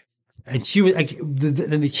like, and she was like,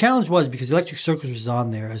 the challenge was because Electric Circus was on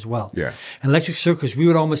there as well. Yeah. And Electric Circus, we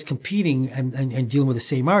were almost competing and dealing with the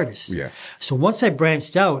same artists. Yeah. So once I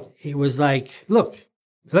branched out, it was like, look,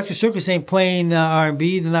 Electric Circus ain't playing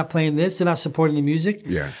R&B. They're not playing this. They're not supporting the music.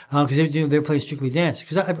 Yeah. Because they're playing strictly dance.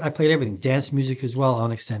 Because I played everything, dance music as well on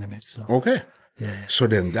Extendamix. So. Okay. Yeah. So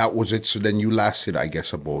then that was it. So then you lasted, I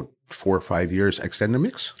guess, about 4 or 5 years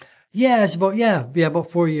Extendamix? Yeah, it's about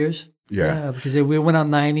 4 years. Yeah. Because we went on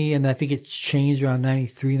 90, and I think it changed around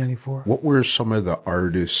 93, 94. What were some of the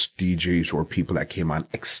artists, DJs, or people that came on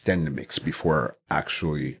Extendamix before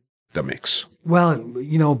actually the mix? Well,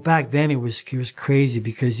 back then it was crazy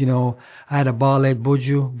because, I had a ballad,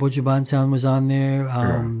 Buju Banton was on there.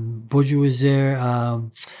 Buju was there.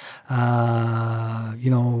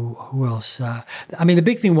 Who else? The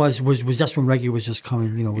big thing was just when reggae was just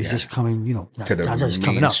coming, just coming, not just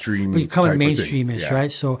coming up, but coming mainstreamish,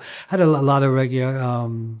 right? So I had a lot of reggae.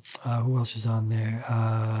 Who else was on there?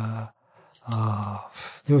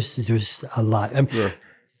 There was a lot.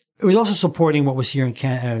 It was also supporting what was here in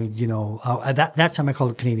Canada, at that time I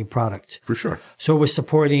called it Canadian product. For sure. So it was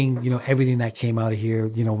supporting, everything that came out of here,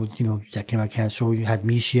 that came out of Canada. So you had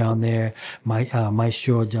Mishi on there,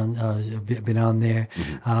 Maestro been on there,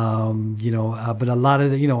 but a lot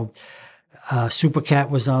of the, Supercat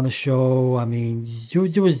was on the show. I mean,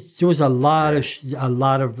 there was a lot of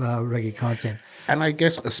reggae content. And I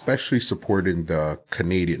guess especially supporting the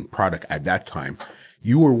Canadian product at that time,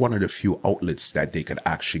 you were one of the few outlets that they could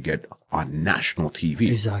actually get on national TV.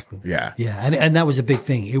 Exactly. Yeah. Yeah. And that was a big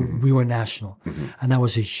thing. We were national. And that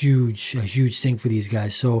was a huge thing for these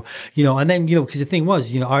guys. So, and then, because the thing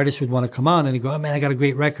was, artists would want to come on and they go, oh man, I got a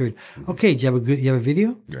great record. Okay. Do you have a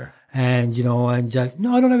video? Yeah. And, no, I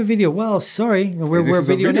don't have a video. Well, sorry. We're a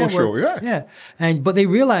video network. Show, yeah. But they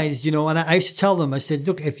realized, and I used to tell them, I said,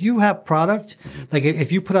 look, if you have product, like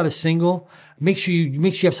if you put out a single, make sure you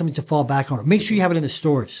have something to fall back on. Make sure you have it in the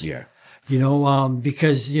stores. Yeah.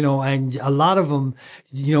 Because, and a lot of them,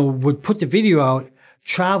 would put the video out,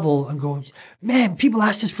 travel and go, man, people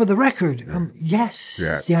asked us for the record. Yes.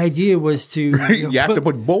 Yeah. The idea was to, you have to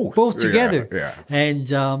put both together. Yeah. And,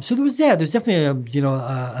 so there's definitely a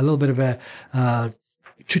little bit of a,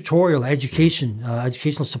 tutorial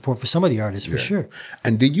educational support for some of the artists for sure.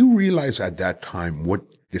 And did you realize at that time what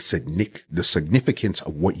the significance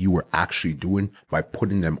of what you were actually doing by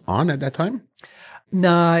putting them on at that time?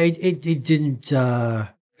 No, it didn't.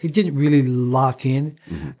 It didn't really lock in.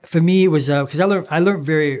 For me, it was because I learned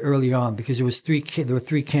very early on because there were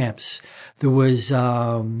three camps. There was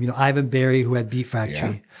Ivan Berry, who had Beat Factory.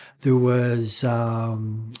 Yeah. There was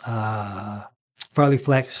Farley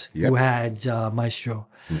Flex, who had Maestro.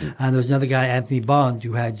 And there was another guy, Anthony Bond,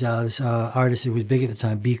 who had this artist who was big at the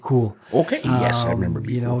time, Be Cool. Okay, yes, I remember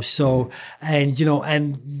Be Cool. So, and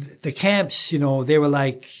the camps, they were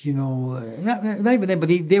like, not even them, but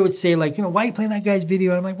they would say like, why are you playing that guy's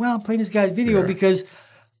video? And I'm like, well, I'm playing this guy's video because,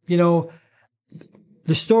 the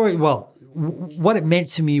story, what it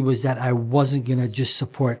meant to me was that I wasn't going to just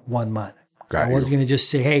support one man. I wasn't going to just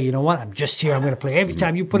say, hey, you know what? I'm just here. I'm going to play. Every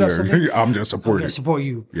time you put up something, I'm just supporting. I'm going to support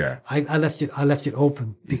you. Yeah. I left it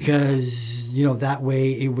open because, that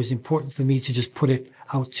way it was important for me to just put it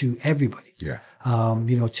out to everybody. Yeah.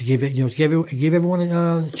 To give everyone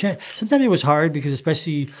a chance. Sometimes it was hard because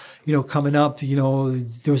especially, coming up,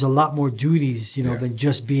 there was a lot more duties, than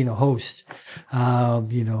just being a host.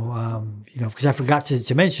 Because I forgot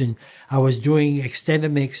to mention, I was doing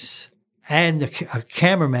extended mix and a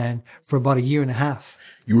cameraman for about a year and a half.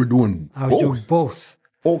 You were doing both? I was doing both.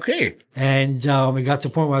 Okay. And it got to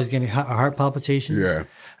the point where I was getting heart palpitations. Yeah.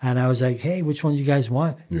 And I was like, hey, which one do you guys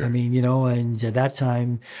want? Yeah. I mean, and at that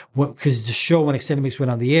time, because the show, when Extended Mix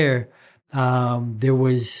went on the air, there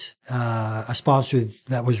was a sponsor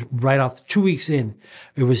that was right off 2 weeks in.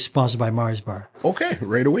 It was sponsored by Mars Bar. Okay,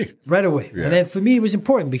 right away. Right away. Yeah. And then for me, it was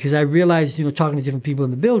important because I realized, talking to different people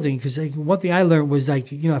in the building, because one thing I learned was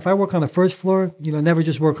like, if I work on the first floor, never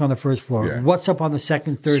just work on the first floor. Yeah. What's up on the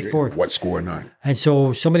second, third, fourth? What's going on? And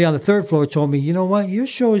so somebody on the third floor told me, you know what, your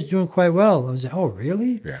show is doing quite well. I was like, oh,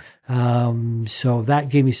 really? Yeah. So that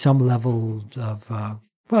gave me some level of,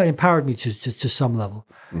 it empowered me to some level.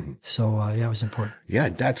 So, it was important. Yeah,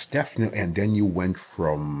 that's definitely. And then you went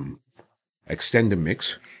from Extended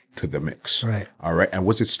Mix to the mix. Right. All right. And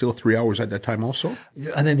was it still 3 hours at that time also?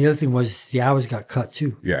 And then the other thing was the hours got cut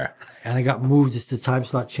too. Yeah. And I got moved. Just the time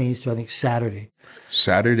slot changed to, I think, Saturdays.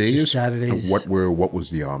 Saturdays? And what was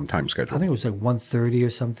the time schedule? I think it was like 1:30 or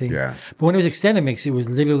something. Yeah. But when it was Extended Mix, it was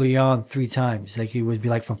literally on 3 times. Like it would be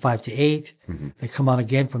like from 5 to 8. They come on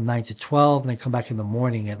again from 9 to 12, and they come back in the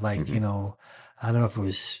morning at like, I don't know if it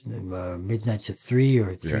was midnight to 3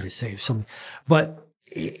 or 3 to 6 or something. But,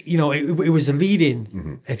 it was a lead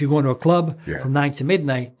in. If you go into a club from 9 to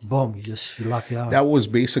midnight, boom, you lock it out. That was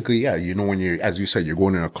basically, when you're, as you said, you're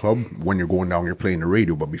going in a club, when you're going down, you're playing the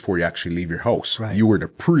radio, but before you actually leave your house, you were the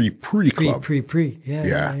pre-club. Pre.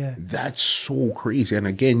 Yeah. That's so crazy. And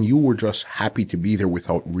again, you were just happy to be there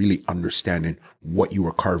without really understanding what you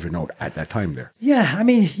were carving out at that time there. Yeah. I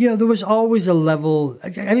mean, there was always a level, I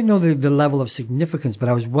didn't know the level of significance, but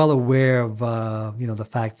I was well aware of, the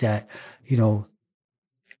fact that,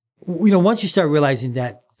 once you start realizing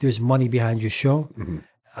that there's money behind your show,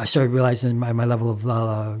 I started realizing my level of,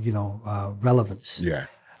 relevance. Yeah.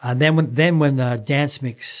 And then when Dance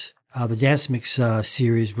Mix, the Dance Mix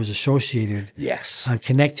series was associated,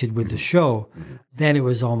 connected with the show, then it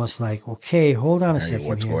was almost like, okay, hold on a second.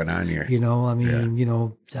 What's going on here?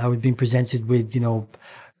 I was being presented with,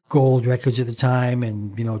 gold records at the time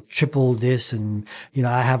and, triple this. And,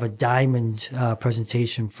 I have a diamond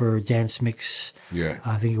presentation for Dance Mix. Yeah.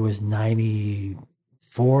 I think it was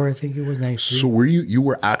 94. I think it was 93. So were you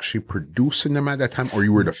were actually producing them at that time, or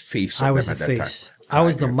you were the face of them at that time? I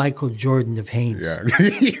was the Michael Jordan of Haynes. Yeah.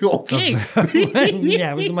 Okay.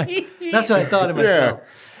 Yeah, that's what I thought of myself. Yeah.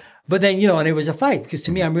 But then, and it was a fight because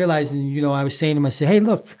to me, I'm realizing, I was saying to myself, hey,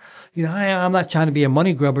 look, I'm not trying to be a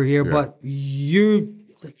money grubber here, but you're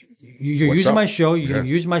using my show. You're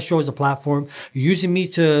using my show as a platform. You're using me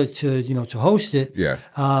to host it. Yeah.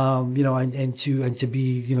 And to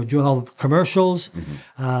be, doing all the commercials.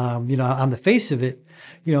 I'm the face of it.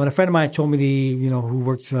 And a friend of mine told me who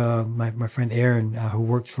worked for my friend Aaron, who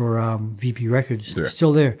worked for VP Records,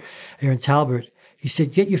 still there, Aaron Talbert. He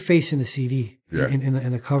said, get your face in the CD,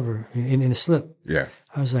 in the cover, in the slip. Yeah.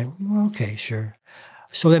 I was like, well, okay, sure.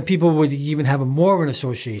 So then people would even have more of an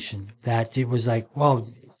association that it was like, well,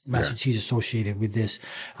 Master T's associated with this.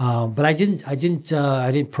 But I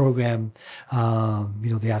didn't program,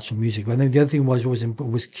 the actual music. But then the other thing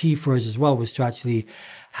was key for us as well was to actually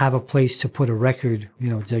have a place to put a record.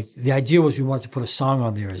 The idea was we wanted to put a song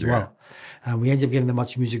on there as well. We ended up getting the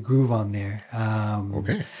Much Music Groove on there.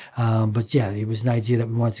 But it was an idea that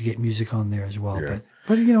we wanted to get music on there as well. Yeah.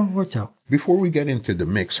 But it worked out. Before we get into the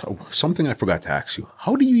mix, something I forgot to ask you.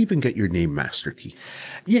 How do you even get your name Master T?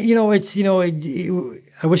 Yeah,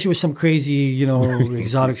 I wish it was some crazy,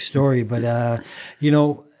 exotic story, but,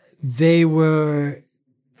 they were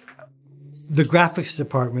the graphics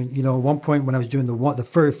department, at one point when I was doing the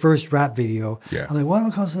first rap video, I'm like, why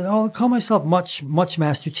don't I call myself Much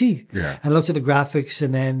Master T? Yeah. And I looked at the graphics,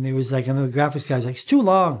 and then it was like, another graphics guy was like, it's too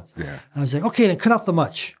long. Yeah. And I was like, okay, then cut off the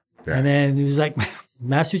Much. Yeah. And then it was like,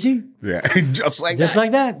 Master T? Yeah, just like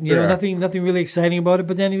that. Nothing really exciting about it.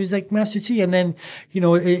 But then he was like, Master T. And then,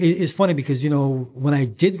 it's funny because, when I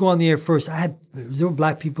did go on the air first, there were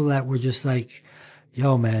black people that were just like,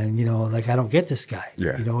 yo, man, I don't get this guy.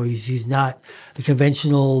 Yeah. He's not the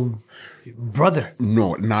conventional brother.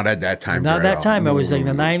 No, not at that time. Not at that time. I was like in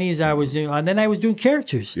the 90s. And then I was doing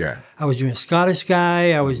characters. Yeah. I was doing a Scottish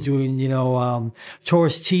guy. I was doing,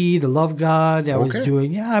 Taurus T, the Love God. I was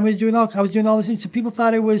doing all these things. So people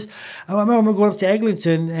thought it was, I remember going up to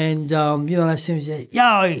Eglinton and, I said,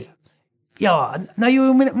 yo, now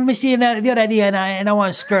you let me see the other day and I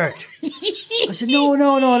want a skirt. I said,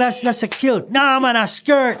 no, that's a kilt. No, man, a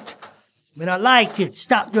skirt. But I like it.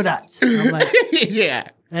 Stop do that. I'm like, yeah.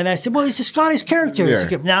 And I said, well, it's a Scottish character. Yeah.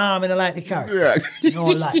 Said, no, I like the character. Yeah. No,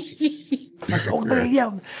 I like it. I said, oh, but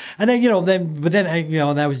yeah. And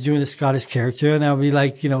then, I was doing the Scottish character and I would be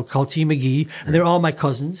like, called T. McGee and they're all my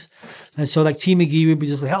cousins. And so like T. McGee would be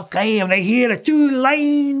just like, okay, I'm here at 2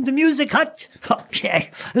 Line, the Music Hut.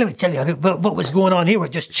 Okay, let me tell you what was going on here. We're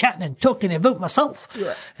just chatting and talking about myself.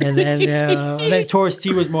 Yeah. And then Taurus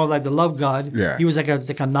T was more like the Love God. Yeah. He was like a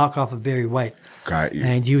knockoff of Barry White. Got you.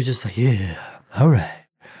 And he was just like, yeah, all right.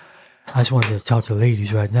 I just wanted to talk to the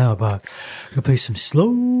ladies right now about, gonna play some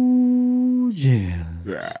slow jams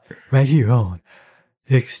right here on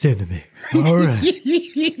Extended Mix. All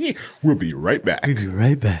right. We'll be right back.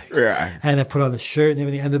 Yeah. And I put on the shirt and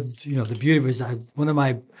everything. And the beauty was one of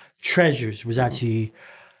my treasures was actually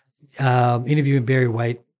interviewing Barry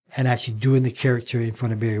White and actually doing the character in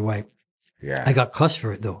front of Barry White. Yeah. I got cussed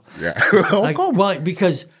for it though. Yeah. Well,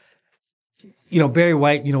 because Barry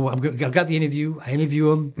White, I got the interview. I interview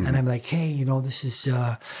him, and I'm like, hey, this is,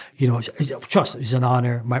 trust, it's an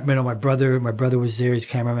honor. My brother was there, his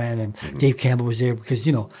cameraman, and Dave Campbell was there because,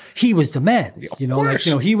 he was the man.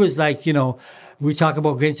 He was like, we talk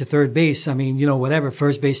about getting to third base. I mean, whatever,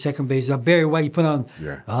 first base, second base. Barry White, you put on,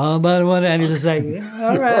 and he's just like,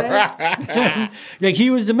 all right. Like he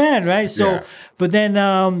was the man, right? So, but then,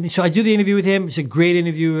 so I do the interview with him. It's a great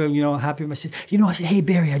interview. Happy. I said, hey,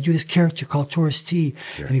 Barry, I do this character called Taurus T.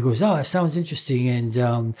 Yeah. And he goes, oh, that sounds interesting.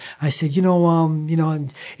 And I said, he's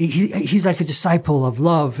like a disciple of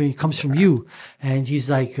love. He comes from you. And he's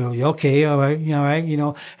like, oh, okay, all right,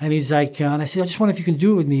 And he's like, and I said, I just wonder if you can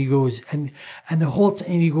do it with me. He goes, and the whole time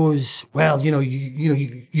he goes, well,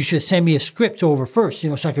 you should send me a script over first,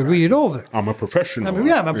 so I could read it over. I'm a professional.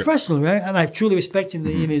 I'm a professional, right? And I truly respect him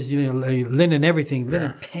in his, linen, everything,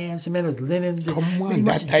 linen pants, the man with linen. Come on, he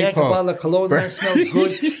must have drank a bottle of cologne, man smelled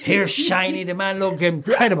good, hair shiny, the man looked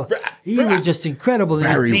incredible. He was just incredible.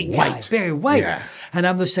 Very white. Very white. Yeah. And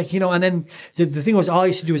I'm just like, and then the thing was, all I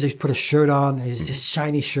used to do is just put a shirt on, this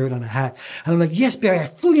shiny shirt on a hat. And I'm like, yes, Barry, I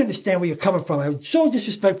fully understand where you're coming from. I'm so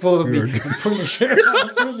disrespectful of me. I'm putting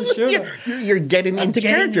the shirt on. You're getting into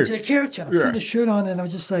character. I'm putting the shirt on, and I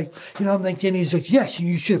was just like, I'm like, and he's like, yes,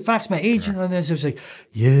 you should have faxed my agent on this. I was like,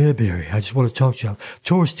 yeah, Barry, I just want to talk to you.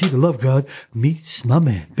 Taurus T, the Love God, meets my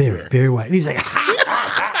man, Barry White. And he's like,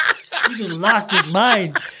 he just lost his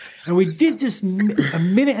mind. And we did this a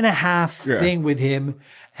minute and a half thing with him,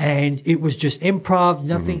 and it was just improv,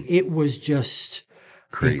 nothing. It was just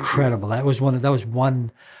incredible. That was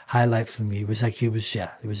one highlight for me. It was like, it was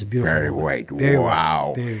a beautiful Very moment. white. Very Wow.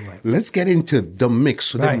 white. Very white. Let's get into the mix.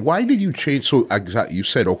 So Right. then why did you change? So exactly, you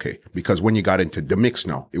said, okay, because when you got into the mix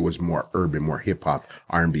now, it was more urban, more hip hop,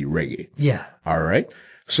 R&B, reggae. Yeah. All right.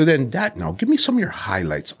 So then now, give me some of your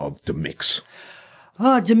highlights of the mix.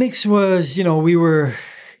 The mix was, we're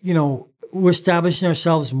establishing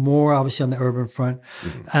ourselves more, obviously, on the urban front.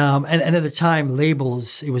 And at the time,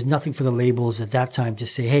 labels, it was nothing for the labels at that time to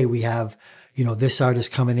say, hey, we have, this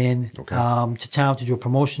artist coming in to town to do a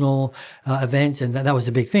promotional event. And that was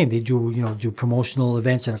the big thing. They do promotional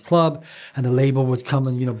events at a club, and the label would come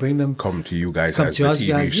and, bring them. Come to you guys Come as to the us TV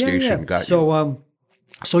guys. station. Got you.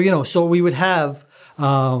 So we would have,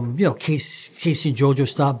 Casey and JoJo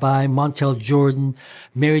stop by, Montel Jordan,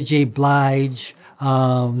 Mary J. Blige,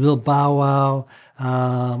 Lil Bow Wow.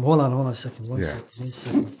 Hold on a second. One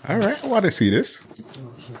second. All right. I want to see this.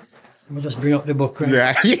 Let me just bring up the book. Right?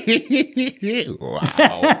 Yeah.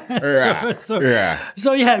 Wow. Yeah.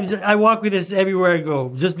 So I walk with this everywhere I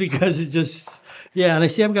go, just because it just, and I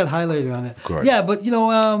see I've got highlighter on it. Good. Yeah, but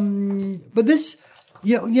but this,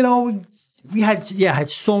 we had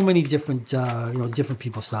so many different, different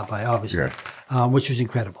people stop by, obviously, which was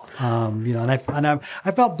incredible. And I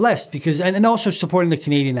felt blessed because, and also supporting the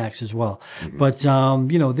Canadian acts as well. Mm-hmm. But,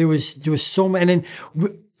 there was so many, and then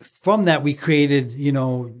from that we created,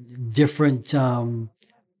 different,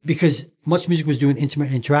 because Much Music was doing intimate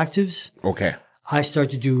interactives. Okay. I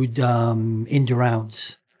started to do, indie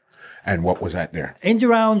rounds. And what was that there? Indie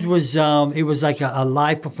rounds was, it was like a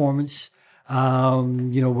live performance.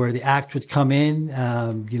 Where the act would come in,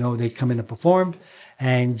 they'd come in and perform,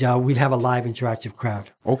 and we'd have a live interactive crowd.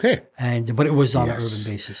 Okay. But it was on an urban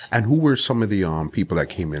basis. And who were some of the people that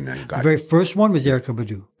came in and got The very first one was Erykah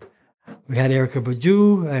Badu. We had Erykah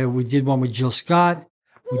Badu. We did one with Jill Scott.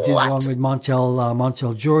 We did one with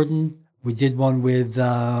Montel Jordan. We did one with who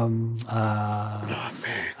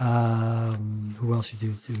else we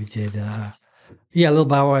did? Lil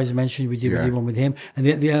Bow Wow, as I mentioned, we did one with him, and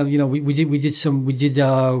we did the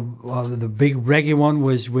big reggae one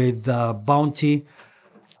was with Bounty,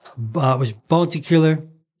 was Bounty Killer,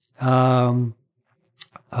 Beanie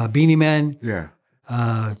Man,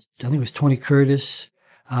 I think it was Tony Curtis,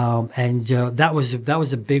 and that was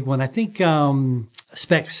a big one. I think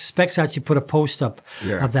Specs actually put a post up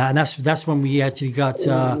of that, and that's when we actually got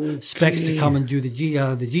Specs to come and do the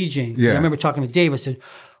DJing. I remember talking to Dave. I said,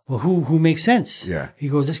 well, who makes sense? Yeah. He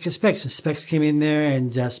goes, let's get Specs. And Specs came in there,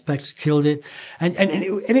 and Specs killed it. And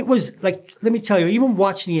it was like, let me tell you, even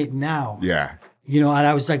watching it now. Yeah. And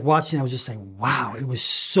I was like watching, I was just like, wow, it was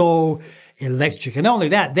so electric. And not only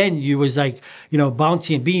that, then you was like,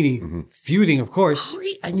 Bounty and Beanie feuding, of course.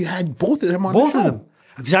 And you had both of them on the show. Both of them.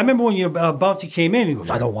 Because I remember when Bounty came in, he goes,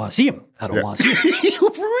 I don't want to see him. I don't want to see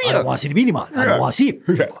him. For real? I don't want to see the Beanie Man. I don't want to see him.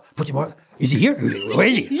 Put him on. Is he here? Where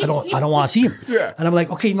is he? I don't want to see him. And I'm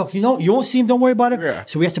like, okay, look, you won't see him. Don't worry about it.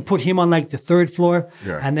 So we have to put him on like the third floor.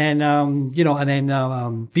 And then,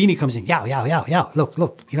 Beanie comes in. Look,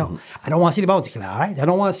 I don't want to see the Bounty Killer. All right. I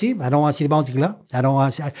don't want to see him. I don't want to see the Bounty Killer. I don't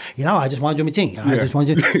want to see, I just want to do my thing. I just want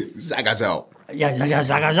to Zagazao. Yeah,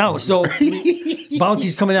 Zagazao. So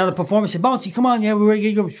Bounty's coming out of the performance. Said, Bounty, come on, we're ready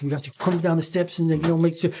to go. We have to come down the steps and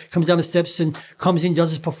make sure comes down the steps and comes in,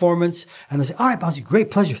 does his performance. And I said, all right, Bounty, great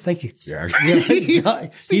pleasure, thank you.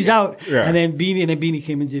 He's out. And then Beanie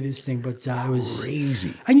came and did his thing, but it was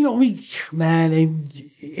crazy. And it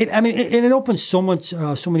opened so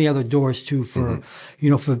many other doors too for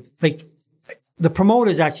for like the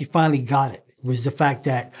promoters actually finally got it. Was the fact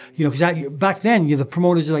that, because back then, the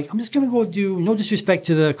promoters are like, I'm just going to go do, no disrespect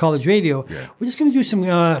to the college radio, we're just going to do some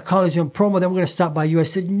college promo, then we're going to stop by you. I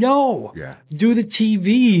said, no, do the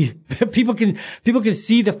TV. People can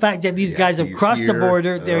see the fact that these guys have crossed the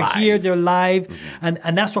border, they're here, they're live, and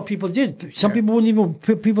that's what people did. Some people wouldn't even,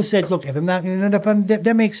 people said, look, if I'm not going to end up on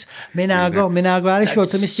that makes, me not go, out of show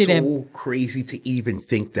to me see them. It's so crazy to even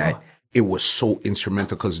think that it was so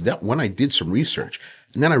instrumental, because that when I did some research,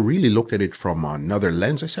 and then I really looked at it from another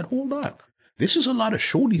lens, I said, hold on, this is a lot of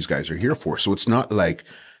show these guys are here for. So it's not like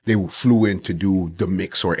they flew in to do the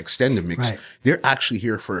mix or extend the mix. Right. They're actually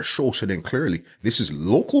here for a show. So then clearly this is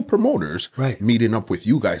local promoters meeting up with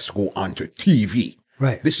you guys to go onto TV.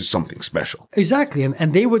 Right. This is something special. Exactly.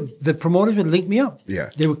 And the promoters would link me up. Yeah.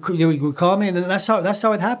 They would call me, and that's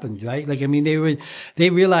how it happened, right? Like, I mean, they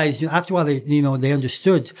realized, after a while, they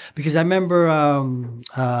understood, because I remember,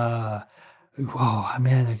 oh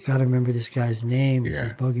man, I gotta remember this guy's name. It's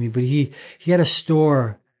just bugging me. But he had a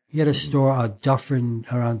store. He had a store around Dufferin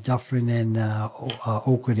and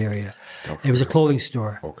Oakwood area. It was a clothing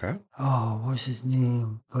store. Okay. Oh, what was his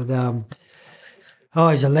name? But Oh,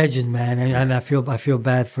 he's a legend, man, and I feel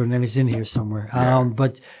bad for him, and he's in here somewhere.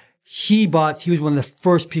 But he was one of the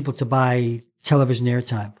first people to buy television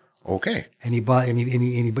airtime. Okay. And he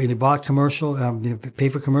bought commercial,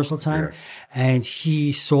 paid for commercial time, and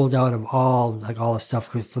he sold out of all the stuff.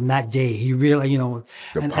 Cause from that day, he really,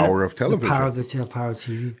 the power of television, the power of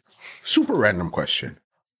TV. Super random question: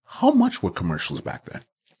 how much were commercials back then?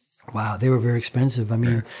 Wow, they were very expensive. I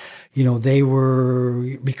mean, they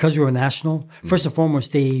were, because we were national. First and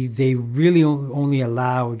foremost, they really only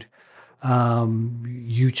allowed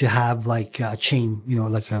you to have like a chain,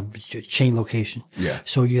 like a chain location. Yeah.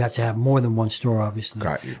 So you have to have more than one store, obviously.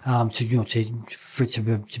 Got you. For it to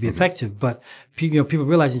be effective. But people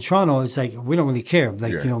realize in Toronto, it's like we don't really care.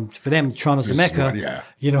 Like for them, Toronto's the Mecca.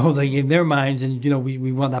 Like in their minds, and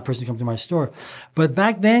we want that person to come to my store. But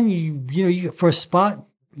back then, you for a spot,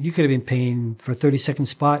 you could have been paying for a 30-second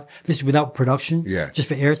spot. This is without production. Yeah. Just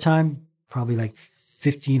for airtime, probably like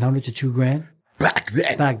 $1,500 to $2,000. Back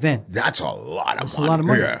then. That's a lot of money. It's a lot of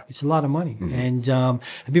money. Yeah. It's a lot of money. And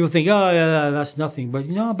people think, oh, yeah, that's nothing. But,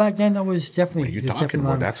 back then that was definitely. When you're talking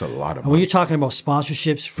about, that's a lot of money. And when you're talking about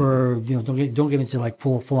sponsorships for, don't get into like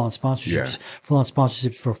full-on sponsorships. Yeah. Full-on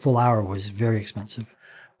sponsorships for a full hour was very expensive.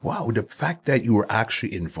 Wow, the fact that you were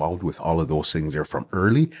actually involved with all of those things there from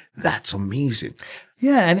early, that's amazing.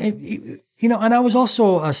 Yeah, and and I was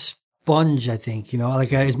also a sponge, I think,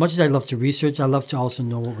 as much as I love to research, I love to also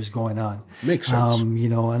know what was going on. Makes sense.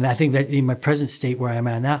 And I think that in my present state where I'm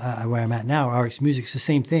at now, RX Music's the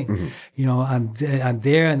same thing. I'm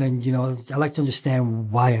there, and then, I like to understand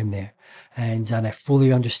why I'm there. And I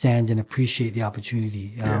fully understand and appreciate the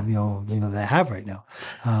opportunity, that I have right now.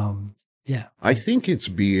 Yeah. I think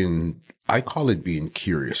I call it being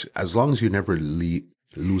curious. As long as you never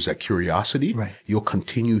lose that curiosity, right, you'll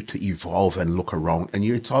continue to evolve and look around, and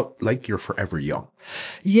it's like you're forever young.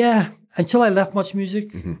 Yeah. Until I left Much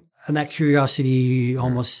Music, and that curiosity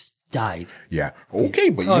almost died. Yeah.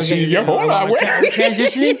 Okay, but hold on.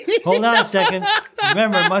 Transitioning? Hold on a second.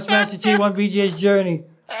 Remember, Much Master T, One VJ's Journey.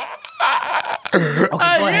 Okay,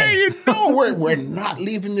 go ahead. We're not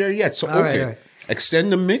leaving there yet. So, all right.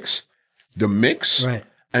 Extend the mix. Right.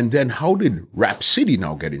 And then how did Rap City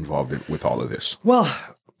now get involved with all of this? Well,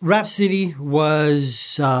 Rap City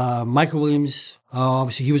was Michael Williams.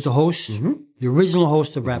 Obviously, he was the host, the original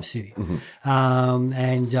host of Rap City.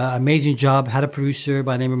 And amazing job. Had a producer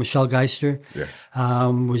by the name of Michelle Geister. Yeah.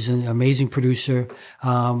 Was an amazing producer.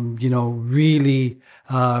 Really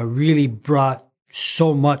brought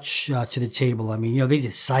so much to the table. I mean, they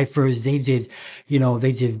did ciphers. They did,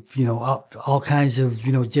 all kinds of,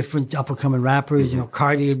 different up and coming rappers.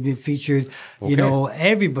 Cardi had been featured. Okay.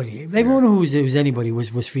 Everybody, everyone who was anybody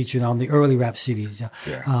was featured on the early Rap Cities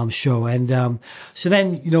show. And so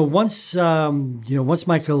then, once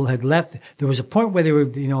Michael had left, there was a point where they were,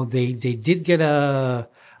 they did get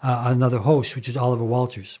another host, which is Oliver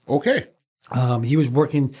Walters. Okay. He was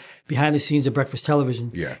working behind the scenes at Breakfast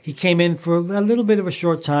Television. Yeah. He came in for a little bit of a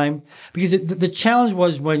short time because the challenge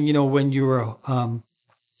was when you were,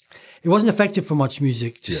 it wasn't effective for Much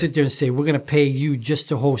Music to sit there and say, we're going to pay you just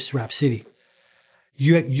to host Rap City.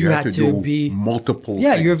 You had to be multiple.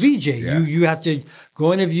 Yeah, things. you're a VJ. Yeah. You have to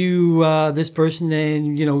go interview this person,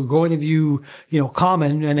 and go interview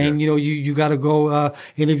Common, and then you got to go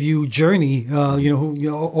interview Journey, or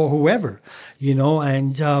whoever,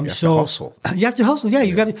 and so hustle. You have to hustle. Yeah,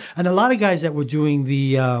 you got to. And a lot of guys that were doing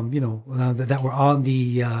the that were on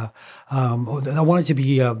the that wanted to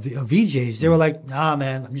be VJs, they were like, nah,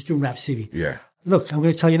 man, I'm just doing Rap City. Yeah. Look, I'm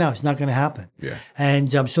going to tell you now, it's not going to happen. Yeah.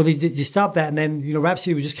 And so they stopped that. And then, Rap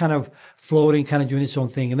City was just kind of floating, kind of doing its own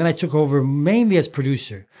thing. And then I took over mainly as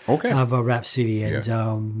producer of Rap City.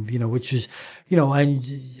 And, which was, and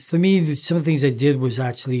for me, some of the things I did was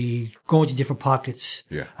actually going to different pockets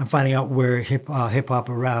and finding out where hip hop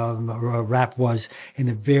around rap was in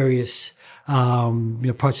the various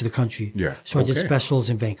parts of the country. Yeah. So I did specials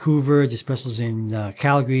in Vancouver, did specials in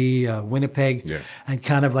Calgary, Winnipeg, and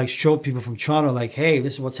kind of like showed people from Toronto, like, hey,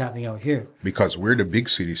 this is what's happening out here. Because we're the big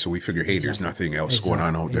city, so we figure, hey, there's nothing else going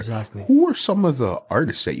on out there. Exactly. Who were some of the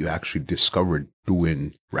artists that you actually discovered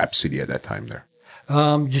doing Rap City at that time there?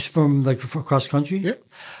 Just from for cross country? Yeah.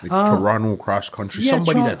 Toronto cross country.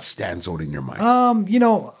 Somebody that stands out in your mind. You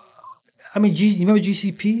remember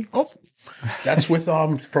GCP? Oh, that's with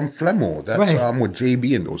from Flemo. That's with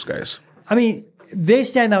JB and those guys. I mean, they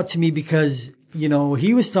stand out to me because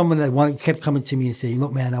he was someone that kept coming to me and saying,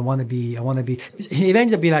 "Look, man, I want to be." It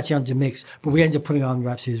ended up being actually on the mix, but we ended up putting on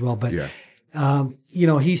Rap City as well. But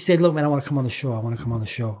he said, "Look, man, I want to come on the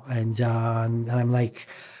show." And I'm like,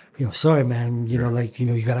 sorry, man, you got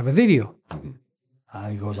to have a video.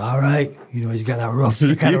 He goes, all right. You know, he's got that rough,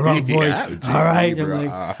 kind of rough voice. Yeah, all right. I'm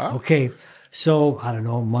Bieber, like, okay. So, I don't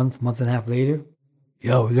know, a month and a half later,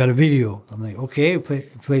 yo, we got a video. I'm like, okay, play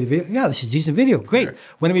the video. Yeah, this is a decent video. Great. Yeah.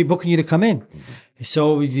 When are we booking you to come in?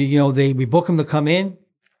 So, you know, we book him to come in.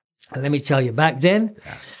 And let me tell you, back then,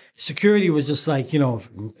 security was just like, you know,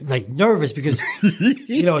 like nervous because,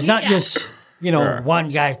 you know, it's not just, you know, one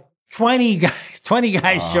guy, 20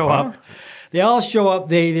 guys show up. They all show up.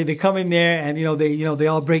 They come in there, and you know they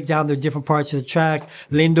all break down their different parts of the track.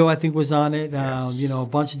 Lindo, I think, was on it. You know, a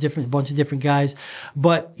bunch of different guys.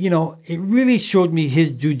 But you know, it really showed me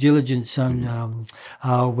his due diligence on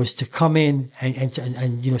was to come in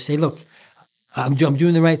and you know say, look, I'm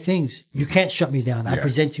doing the right things. You can't shut me down. I'm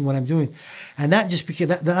presenting what I'm doing, and that just became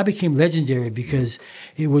that became legendary because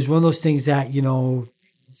it was one of those things that you know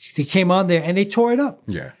they came on there and they tore it up.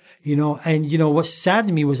 Yeah. You know, and you know what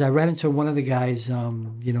saddened me was I ran into one of the guys,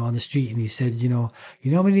 you know, on the street, and he said, you know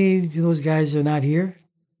how many of those guys are not here?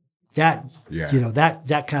 That, you know,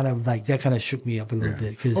 that kind of shook me up a little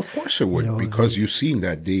bit. Cause, of course it would, because you've seen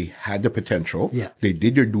that they had the potential. Yeah. They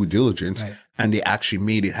did their due diligence, and they actually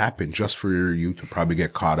made it happen just for you to probably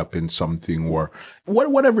get caught up in something or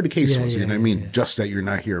whatever the case was. You know what I mean? Just that you're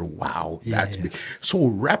not here. Wow, that's big. So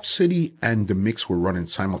Rhapsody and The Mix were running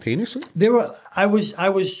simultaneously? They were. I was.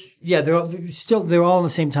 They're all on the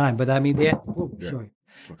same time, but I mean, sorry.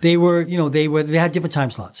 They were, you know, they had different time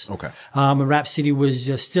slots. Okay. And Rhapsody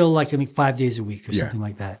was still like, I think 5 days a week or something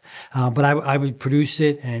like that. But I would produce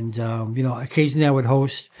it and, you know, occasionally I would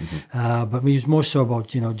host. But it was more so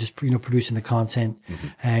about, you know, just, you know, producing the content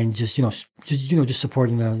and just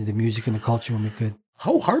supporting the music and the culture when we could.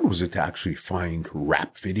 How hard was it to actually find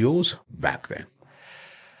rap videos back then?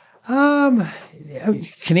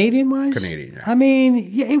 Canadian wise? Canadian, yeah. I mean,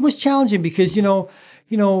 yeah, it was challenging because, you know,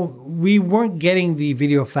 we weren't getting the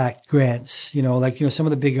Video Fact grants, you know, like, you know, some of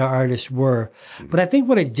the bigger artists were. But I think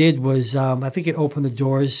what it did was, I think it opened the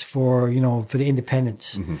doors for, you know, for the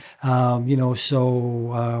independents. You know,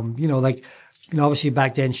 so, you know, like, you know, obviously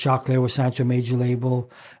back then, Choclair was signed to a major label.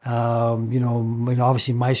 You know,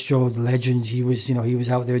 obviously Maestro, the legend, he was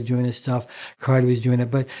out there doing his stuff. Cardi was doing it,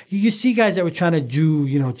 but you see guys that were trying to do,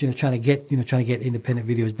 trying to get independent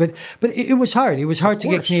videos. But it was hard. It was hard to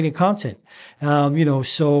get Canadian content. You know,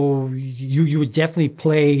 so you would definitely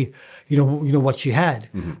play, you know what you had.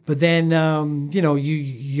 But then, you know,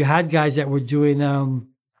 you had guys that were doing,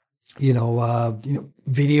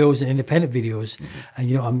 videos and independent videos,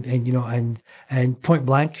 and Point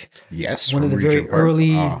Blank. Yes, one of the very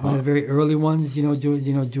early ones. You know, doing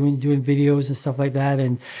videos and stuff like that,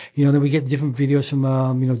 and you know, then we get different videos from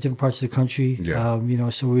different parts of the country. Yeah. You know,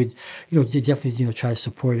 so we'd definitely try to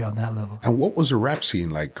support it on that level. And what was the rap scene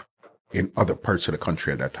like in other parts of the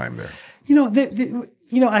country at that time? There, you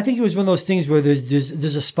know, I think it was one of those things where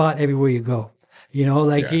there's a spot everywhere you go. You know,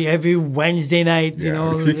 like every Wednesday night, you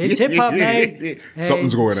know, it's hip hop night.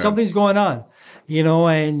 Something's going on. You know,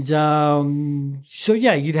 and so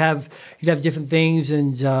yeah, you'd have different things,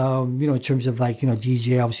 and you know, in terms of like, you know,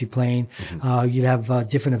 DJ obviously playing, you'd have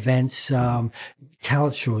different events.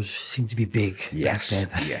 Talent shows seem to be big. Yes.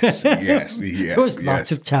 There was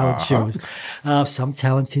lots of talent shows. Some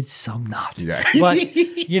talented, some not. Yeah. But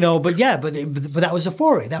you know, but that was a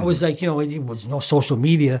foray. That was like, you know, it was no social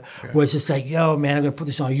media. Where it's just like, yo, man, I'm gonna put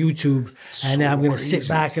this on YouTube, and then I'm gonna sit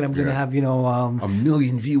back and I'm gonna have, you know, a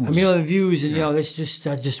million views, and you know,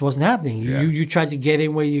 that just wasn't happening. You tried to get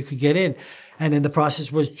in where you could get in, and then the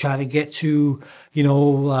process was trying to get to, you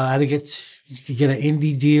know, either you could get an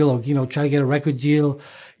indie deal or, you know, try to get a record deal,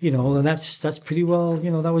 you know, and that's pretty well,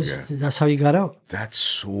 you know, that's how you got out. That's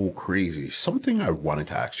so crazy. Something I wanted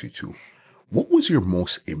to ask you too. What was your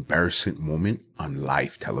most embarrassing moment on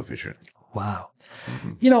live television? Wow.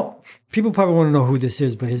 You know, people probably want to know who this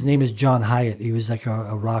is, but his name is John Hyatt. He was like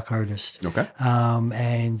a rock artist. Okay.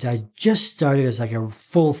 And I just started as like a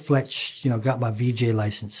full-fledged, you know, got my VJ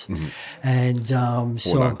license. And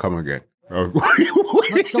Hold on, come again.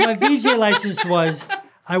 So my VJ license was,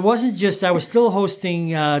 I was still hosting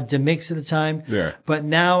The Mix at the time. Yeah. But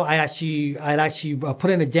now I'd actually put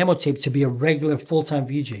in a demo tape to be a regular full-time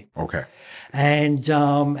VJ. Okay. And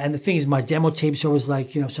the thing is, my demo tapes, I was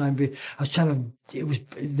like, you know, so I was trying to,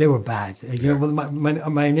 they were bad. You know,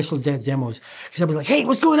 my initial demos, because I was like, hey,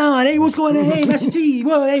 what's going on? Hey, Master T,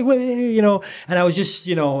 hey, you know, and I was just,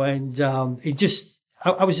 you know, and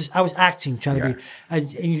I was acting, trying to be. And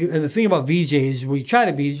the thing about VJs, we try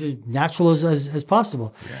to be as natural as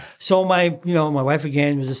possible. Yeah. So my wife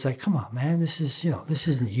again was just like, come on, man, this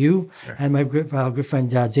isn't you. Yeah. And my good friend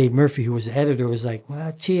Dave Murphy, who was the editor, was like,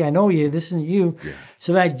 well, T, I know you, this isn't you. Yeah.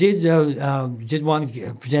 So I did want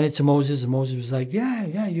to present it to Moses, and Moses was like, yeah,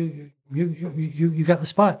 you got the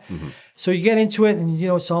spot. Mm-hmm. So you get into it, and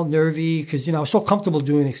it's all nervy because I was so comfortable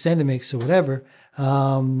doing extended mix or whatever.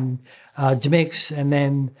 DeMix, and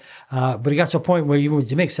then but it got to a point where even with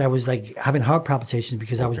DeMix I was like having heart palpitations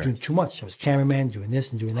because I was doing too much. I was cameraman, doing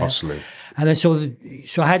this and doing that. Hustling. And then so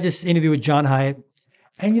I had this interview with John Hyatt,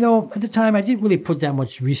 and at the time I didn't really put that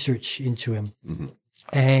much research into him. Mm-hmm.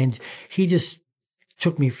 And he just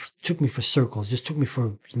took me for circles, just took me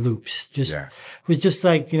for loops. It was just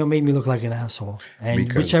like, made me look like an asshole. And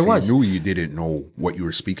because which I was. He knew you didn't know what you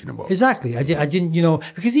were speaking about. Exactly. I didn't,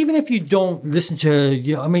 because even if you don't listen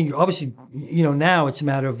to, obviously, now it's a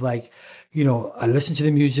matter of like, I listen to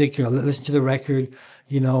the music, I listen to the record,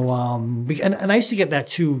 and I used to get that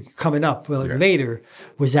too coming up. Well, later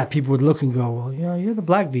was that people would look and go, well, you're the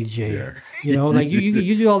black VJ. Yeah. Like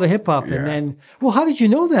you do all the hip hop, and then, well, how did you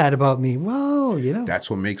know that about me? Well, that's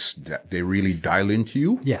what makes they really dial into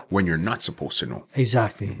you. Yeah. When you're not supposed to know.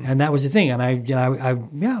 Exactly, mm-hmm. And that was the thing. And I did. I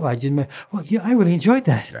really enjoyed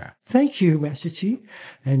that. Yeah. Thank you, Master T.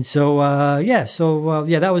 And so,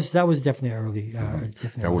 that was definitely early.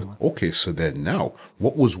 Okay. So then now,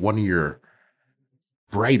 what was one of your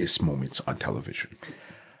brightest moments on television?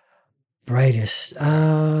 Brightest.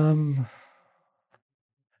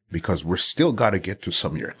 Because we're still got to get to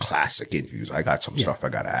some of your classic interviews. I got some stuff I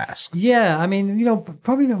got to ask. Yeah, I mean,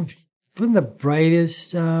 probably the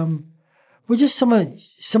brightest were just some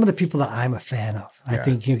of the people that I'm a fan of. I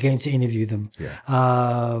think getting to interview them. Yeah.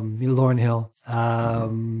 Lauryn Hill,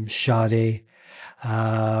 Sade.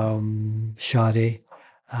 Sade.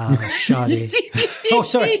 Oh,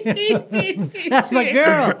 sorry. That's my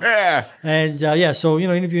girl. Yeah. And so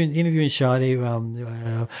interviewing Sade.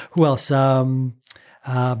 Who else?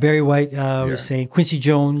 Barry White was saying Quincy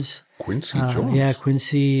Jones. Quincy Jones. Yeah,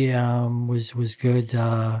 Quincy was good.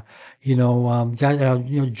 Dre.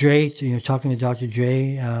 Talking to Dr.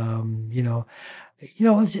 Dre.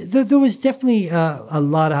 There was definitely a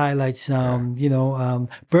lot of highlights.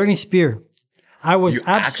 Burning Spear. I was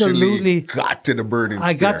absolutely got to the Burning Spear.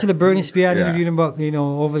 I got to the Burning Spear. I interviewed him about,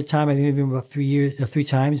 over the time. I interviewed him about 3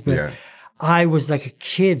 times, but I was like a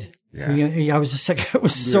kid. Yeah. I was just like, I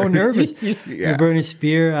was so nervous. The Burning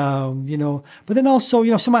Spear, but then also,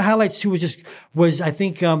 some of my highlights too was I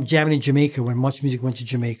think, jamming in Jamaica when Much Music went to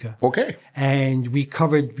Jamaica. Okay. And we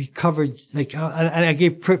covered like, and I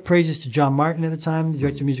gave praises to John Martin at the time, the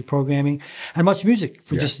director of music programming, and Much Music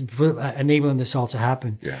for enabling this all to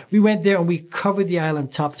happen. Yeah. We went there and we covered the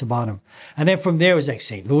island top to bottom. And then from there it was like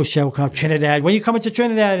St. Lucia, Trinidad. When you come into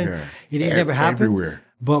Trinidad, and it never happened. Everywhere.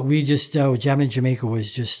 But we just, jamming in Jamaica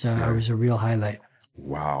was just, was a real highlight.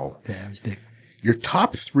 Wow. Yeah, it was big. Your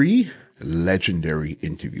top 3 legendary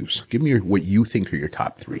interviews. Give me what you think are your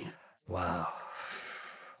top 3. Wow.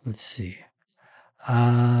 Let's see.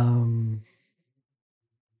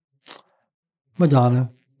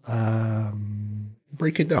 Madonna.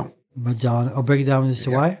 Break it down. Madonna. Oh, break it down as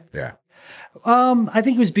to why? Yeah. I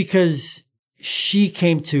think it was because she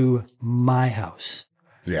came to my house.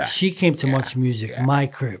 Yeah. She came to Much Music, my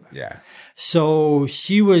crib. Yeah. So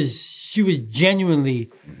she was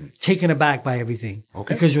genuinely taken aback by everything.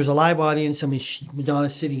 Okay. Because there was a live audience. I mean,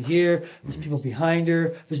 Madonna's sitting here. There's people behind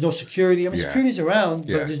her. There's no security. I mean, security's around,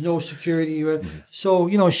 but there's no security. So,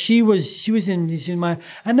 she was in my,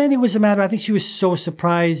 and then it was a matter, I think she was so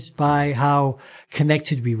surprised by how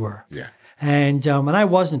connected we were. Yeah. And I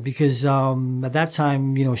wasn't because at that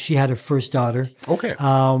time, she had her first daughter. Okay.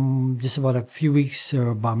 Just about a few weeks or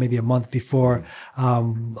about maybe a month before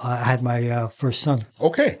I had my first son.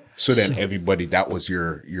 Okay. So then everybody, that was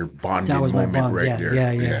your bonding moment, my bond. Right there.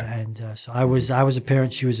 Yeah. And so I was a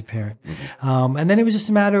parent, she was a parent. Mm-hmm. And then it was just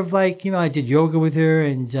a matter of like, I did yoga with her,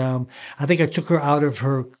 and I think I took her out of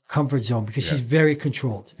her comfort zone because she's very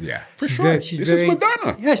controlled. Yeah, for sure. This is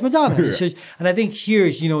Madonna. Yeah, it's Madonna. So, and I think here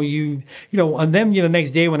is, and then the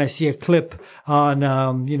next day when I see a clip on,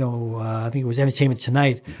 I think it was Entertainment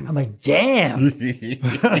Tonight, I'm like, damn.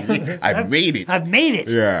 I've made it. I've made it.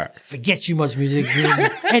 Yeah. Forget you, Much Music.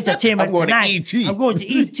 Entertainment I'm going Tonight. To ET. I'm going to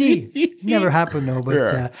ET. Never happened though,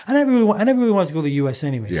 but I never really wanted to go to the US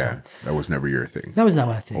anyway. Yeah, so. That was never your thing. That was not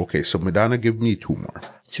my thing. Okay, so Madonna, give me 2 more.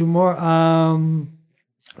 2 more.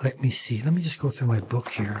 Let me see. Let me just go through my book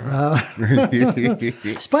here.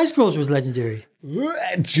 Spice Girls was legendary.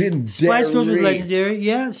 Legendary. Spice Girls was legendary.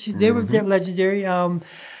 Yeah, they were legendary.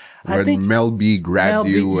 When Mel B grabbed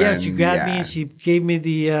you. Yeah, she grabbed me and she gave me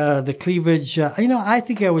the cleavage. I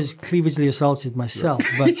think I was cleavagely assaulted myself,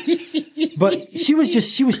 but she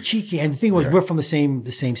was cheeky. And the thing was, we're from the same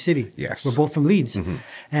city. Yes, we're both from Leeds,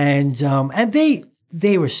 and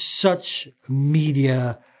they were such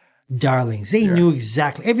media darlings. They knew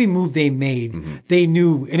exactly every move they made. They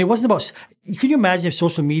knew, and it wasn't about. Can you imagine if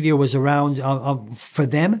social media was around for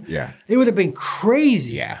them? Yeah, it would have been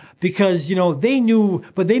crazy. Yeah, because they knew,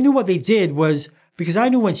 but they knew what they did was because I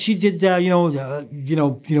knew when she did,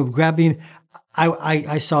 grabbing.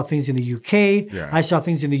 I saw things in the UK. Yeah. I saw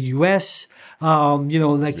things in the US. Mel B.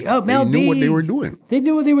 They knew what they were doing. They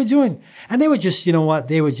knew what they were doing, and they were just,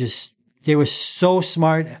 they were so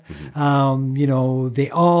smart. They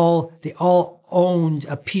all owned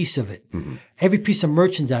a piece of it. Every piece of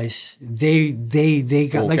merchandise, they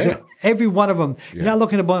got like every one of them. You're not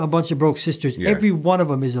looking at a bunch of broke sisters. Yeah. Every one of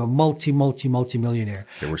them is a multi-millionaire.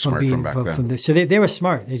 They were smart from back then. So they were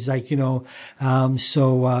smart. It's like, but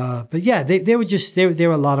yeah, they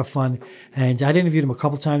were a lot of fun. And I'd interviewed them a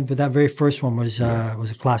couple times, but that very first one was a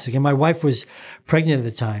classic. And my wife was pregnant at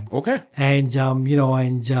the time. Okay. And,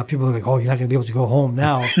 people were like, oh, you're not going to be able to go home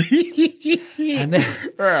now. And then,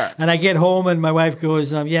 and I get home and my wife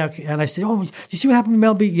goes, yeah. Okay. And I said, oh, did you see what happened to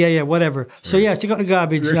Mel B? Yeah, whatever. So yeah, check out the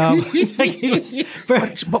garbage.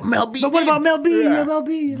 But Mel B. But what about Mel B? Yeah. Mel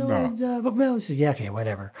B, but Mel said, yeah, okay,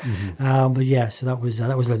 whatever. But yeah, so that was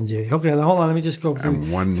legendary. Okay, hold on, let me just go through.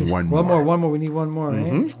 And one more. We need one more.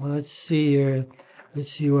 Right? Well, let's see here.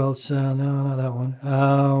 Let's see who else. No, not that one.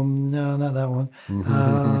 No, not that one.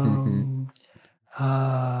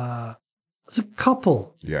 There's a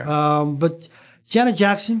couple. Yeah. But Janet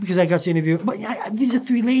Jackson, because I got to interview. But these are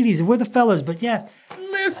three ladies, and we're the fellas. But yeah.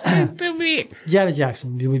 Listen to me. Janet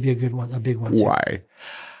Jackson would be a good one, a big one. Too. Why?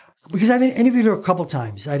 Because I interviewed her a couple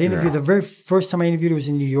times. I interviewed the very first time I interviewed her was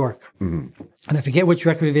in New York. And I forget which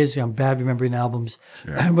record it is. I'm bad remembering albums.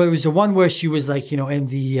 Yeah. But it was the one where she was like, in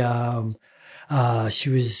the, she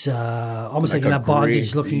was almost like in that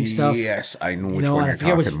bondage-looking stuff. Yes, I know which one you're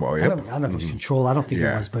talking about. I don't know if it was Control. I don't think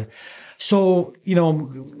it was, but so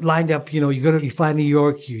lined up. You fly to New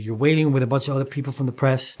York. You're waiting with a bunch of other people from the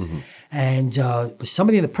press, and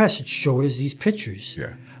somebody in the press had showed us these pictures.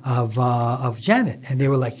 Yeah. Of Janet, and they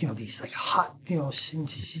were like, these like hot,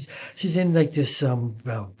 she's in like this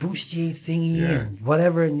bustier thingy and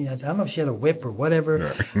whatever, and I don't know if she had a whip or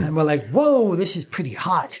whatever, and we're like, whoa, this is pretty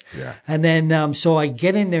hot. Yeah. And then so I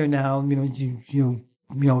get in there now, go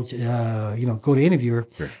to interview her.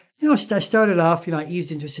 Sure. I started off, I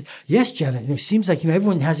eased into it. Said, yes, Janet. It seems like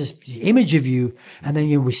everyone has this image of you, and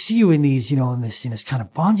then we see you in these, in this kind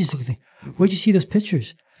of bondage looking thing. Where'd you see those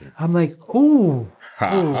pictures? I'm like, oh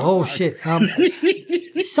shit.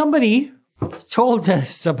 Somebody told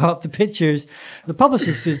us about the pictures. The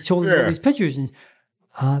publicist told us about these pictures, and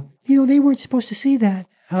they weren't supposed to see that.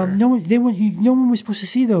 No one was supposed to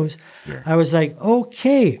see those. Yeah. I was like,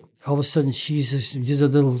 okay. All of a sudden, she's just a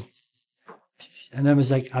little, and I was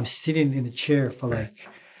like, I'm sitting in the chair for like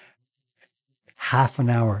half an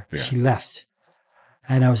hour. Yeah. She left,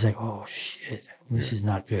 and I was like, oh shit. This is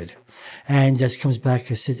not good. And just comes back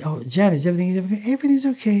and said, oh, Janet, is everything's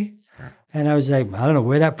okay? Yeah. And I was like, I don't know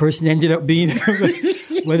where that person ended up being,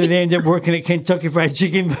 whether they ended up working at Kentucky Fried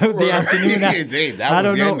Chicken the afternoon. I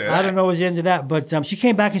don't know. I don't know what's the end of that. But she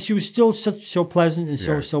came back and she was still so pleasant and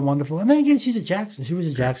so wonderful. And then again, she's a Jackson. She was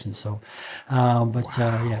a Jackson. So,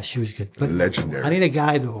 she was good. But legendary. I need a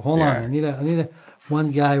guy though. Hold on. I need a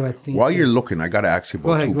one guy who I think. While you're looking, I got to ask you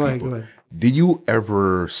about two people. Go ahead. Did you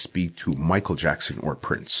ever speak to Michael Jackson or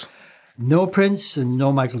Prince? No Prince and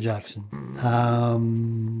no Michael Jackson.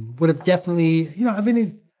 Would have definitely, it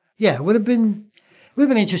would have been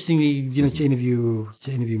interesting, to interview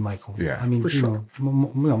Michael. Yeah, I mean, for sure.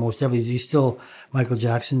 Most definitely he's still Michael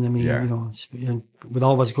Jackson. I mean, with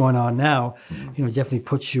all what's going on now, definitely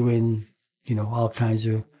puts you in, all kinds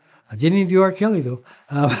of. I didn't interview R. Kelly though.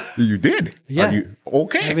 You did? Yeah. Are you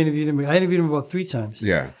okay? I interviewed him about 3 times.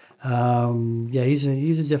 Yeah. He's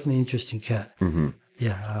a definitely interesting cat. Mm-hmm.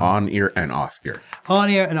 Yeah. On ear and off ear. On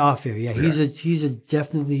air and off air. Yeah. He's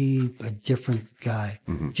definitely a different guy.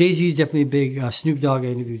 Mm-hmm. Jay-Z's definitely a big, Snoop Dogg I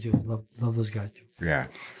interviewed too. Love those guys too. Yeah.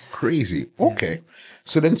 Crazy. Okay. Yeah.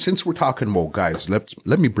 So then since we're talking about guys,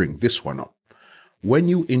 let me bring this one up. When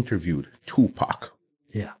you interviewed Tupac.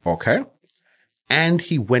 Yeah. Okay. And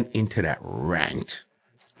he went into that rant.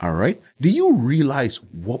 All right. Do you realize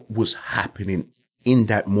what was happening in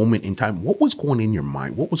that moment in time? What was going in your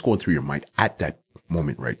mind? What was going through your mind at that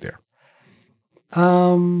moment right there?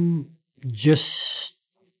 Just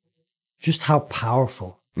how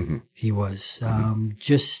powerful he was.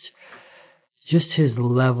 just his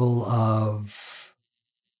level of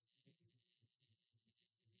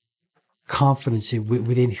confidence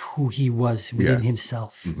within who he was, within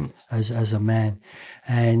himself as a man.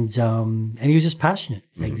 And he was just passionate.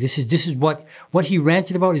 Like this is what he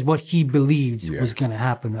ranted about is what he believed was going to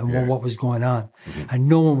happen and what was going on. And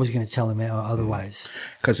no one was going to tell him otherwise.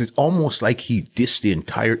 Because it's almost like he dissed the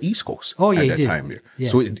entire East Coast at that time there. Yeah.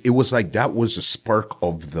 So it was like that was the spark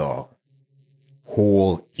of the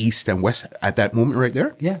whole East and West at that moment right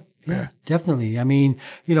there. Yeah, definitely. I mean,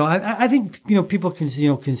 I think, people can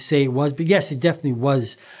say it was, but yes, it definitely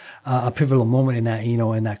was a pivotal moment in that,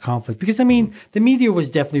 in that conflict. Because, I mean, the media was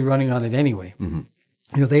definitely running on it anyway.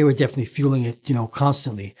 They were definitely fueling it,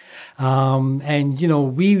 constantly.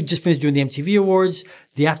 And, we just finished doing the MTV Awards,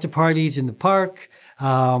 the after parties in the park.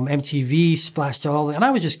 MTV splashed all, and I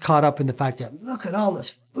was just caught up in the fact that look at all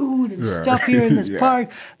this food and stuff here in this park.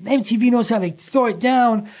 MTV knows how to throw it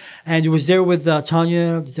down, and it was there with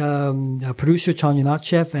Tanya, producer Tanya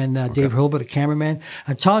Notcheff, and Dave Hurlbut, a cameraman,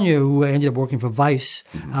 and Tanya, who ended up working for Vice.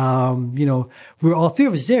 We were all three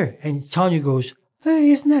of us there, and Tanya goes, "Hey,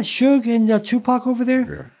 isn't that Suge and Tupac over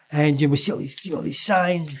there?" Yeah. And we see all these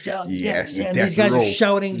signs down, and these guys are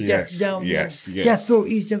shouting, "Death down, death row,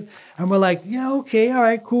 east." And we're like, "Yeah, okay, all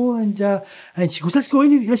right, cool." And she goes, "Let's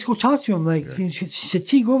go talk to him." Like she said,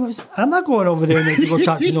 "T, go over." I'm not going over there to go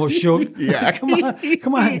talk to no Suge.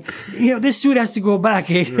 come on. This dude has to go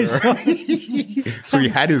back. Eh? So he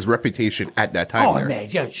had his reputation at that time. Oh man,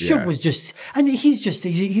 Suge was just, and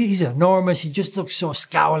he's enormous. He just looks so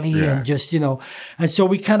scowly and just and so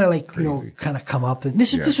we kind of come up, and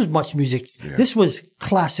this was Much Music. Yeah. This was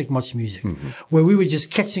classic Much Music, where we would just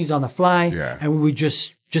catch things on the fly, and we would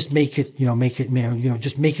just make it,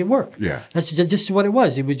 just make it work. Yeah, that's just what it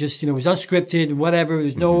was. It was just, it was unscripted, whatever.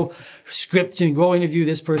 There's no script and go interview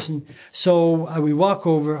this person. So we walk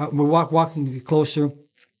over, walking closer,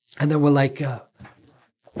 and then we're like.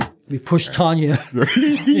 We push Tanya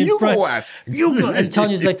in front. Go ask. You go. And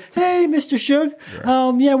Tanya's like, "Hey, Mr. Suge,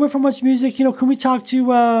 we're from Much Music. Can we talk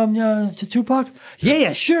to Tupac?"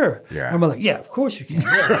 Yeah, sure. Yeah. And we're like, "Yeah, of course we can."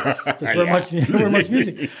 Yeah. We're Much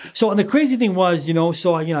Music. So, and the crazy thing was,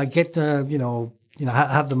 I get I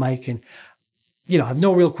have the mic and. I have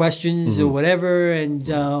no real questions or whatever, and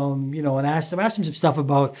and asked him some stuff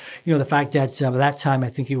about the fact that at that time I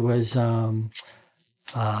think it was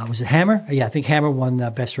it Hammer? Yeah, I think Hammer won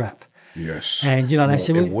Best Rap. Yes. And and I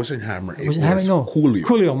said, it wasn't Hammer. It was Hammer. No,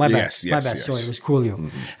 Coolio. My bad. Sorry, it was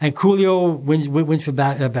Coolio. And Coolio wins for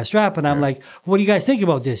Best Rap, and I'm like, "What do you guys think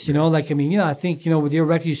about this?" I think with your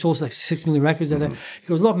record, you sold like 6 million records. He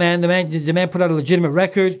goes, "Look, man, the man put out a legitimate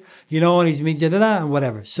record, and he's and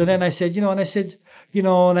whatever." So then I said,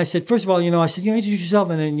 first of all, I said, introduce yourself,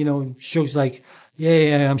 and then Suge's like.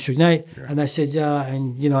 Yeah, I'm Suge Knight. Yeah. And I said,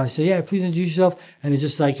 I said, yeah, please introduce yourself. And it's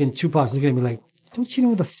just like, and Tupac's looking at me like, don't you know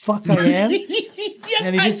who the fuck I am?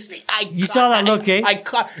 Yes, and you saw that look, eh? I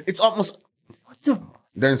caught, it's almost, what the?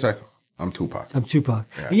 Then it's like, I'm Tupac.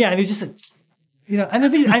 Yeah, and he's just like, and I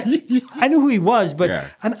think I knew who he was, but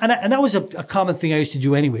and that was a common thing I used to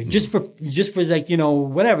do anyway, just for like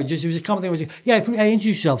whatever. Just it was a common thing. I was like, introduce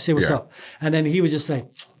yourself, say what's up, and then he was just like,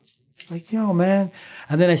 man.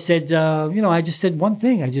 And then I said, I just said one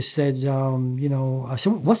thing. I just said, I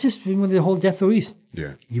said, what's this with the whole Death Row East?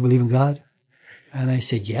 Yeah. You believe in God? And I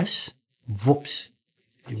said, yes. Whoops.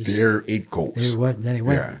 There it goes. Then it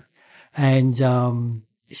went. Yeah. And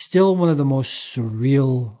it's still one of the most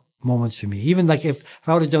surreal moments for me. Even like if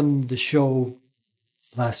I would have done the show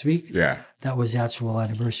last week, that was the actual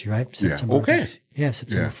anniversary, right? September, okay.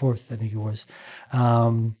 September 4th, I think it was.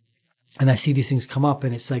 And I see these things come up,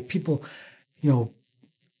 and it's like people,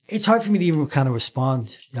 it's hard for me to even kind of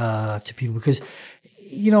respond to people because,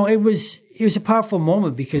 it was a powerful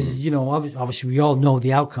moment because, obviously we all know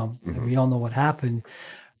the outcome and we all know what happened,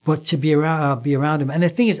 but to be around him. And the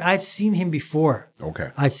thing is, I'd seen him before.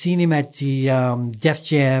 Okay. I'd seen him at the Def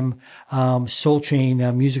Jam Soul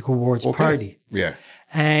Train Music Awards party. Yeah.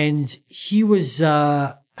 And he was,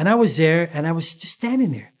 and I was there and I was just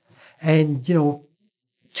standing there. And,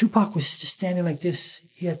 Tupac was just standing like this.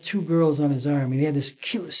 He had 2 girls on his arm, and he had this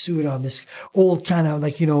killer suit on, this old kind of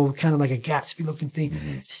like a Gatsby looking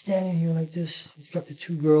thing. Standing here like this. He's got the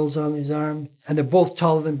 2 girls on his arm, and they're both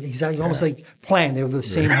taller than exactly, almost like planned. They were the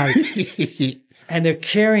same height. And they're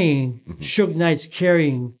carrying, Suge Knight's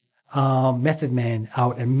carrying Method Man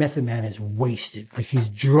out, and Method Man is wasted, like he's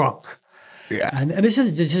drunk. Yeah, and this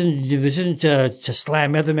isn't to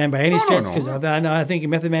slam Method Man by any stretch because I think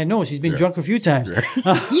Method Man knows he's been drunk a few times.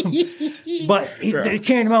 But they're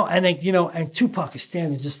carrying him out, and and Tupac is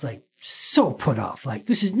standing just like so put off. Like,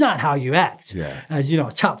 this is not how you act as,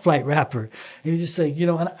 a top flight rapper. And he's just like,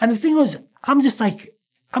 and the thing was, I'm just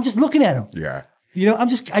looking at him. Yeah. I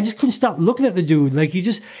just couldn't stop looking at the dude. Like, he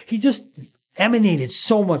just emanated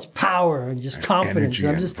so much power and just confidence. And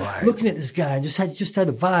I'm just looking at this guy and just had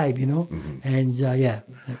a vibe, And it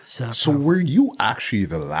was, so were you actually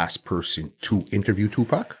the last person to interview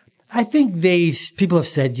Tupac? I think people have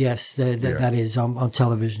said yes, that is on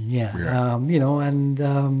television. Yeah.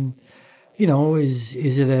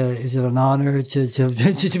 Is it an honor to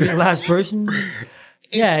be the last person?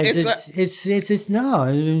 It's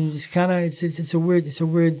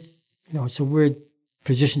a weird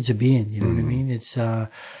position to be in. You know what I mean? It's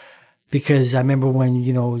because I remember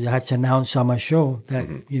when I had to announce on my show that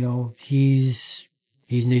he's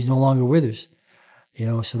no longer with us.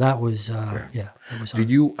 So that was Did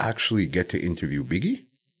you actually get to interview Biggie?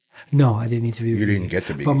 No, I didn't interview. You didn't get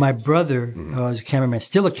to Biggie. But my brother was a cameraman,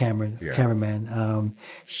 still a cameraman.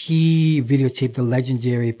 He videotaped the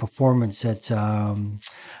legendary performance at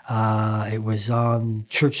it was on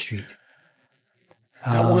Church Street.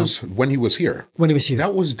 That was when he was here.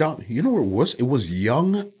 That was down. You know where it was? It was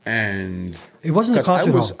Young and... It wasn't a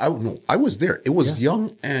concert hall. I was there. It was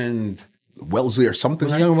Young and Wellesley or something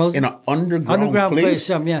like that. In an underground place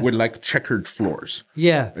with like checkered floors.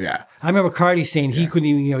 Yeah. Yeah. I remember Cardi saying he couldn't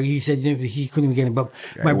even, he said he couldn't even get it. But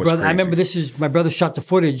my brother, crazy. I remember my brother shot the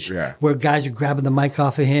footage where guys are grabbing the mic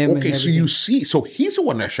off of him. Okay, so you see, so he's the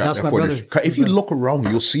one that shot that footage. If you look around,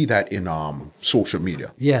 you'll see that in social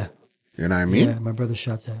media. Yeah. You know what I mean? Yeah, my brother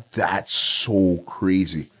shot that. That's so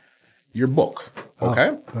crazy. Your book,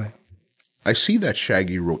 okay? Right. I see that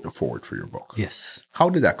Shaggy wrote the foreword for your book. Yes. How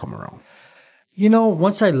did that come around?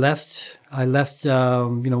 Once I left, when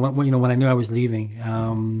I knew I was leaving,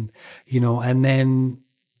 and then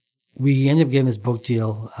we ended up getting this book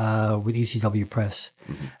deal with ECW Press.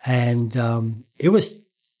 And it was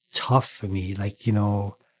tough for me,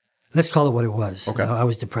 let's call it what it was. Okay. I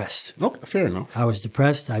was depressed. Okay, fair enough. I was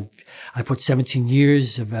depressed. I put 17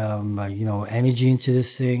 years of, energy into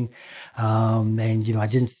this thing. And, I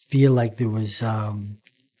didn't feel like there was,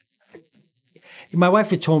 my wife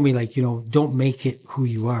had told me, don't make it who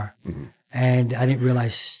you are. And I didn't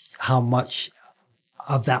realize how much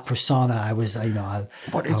of that persona I was,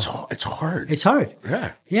 But it's hard. It's hard.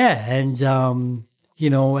 Yeah. Yeah. And,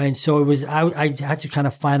 and so it was, I had to kind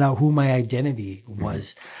of find out who my identity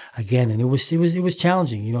was again. And it was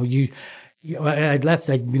challenging. I'd left,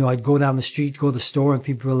 I'd go down the street, go to the store, and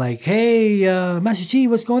people were like, hey, Master T,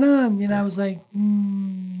 what's going on? I was like,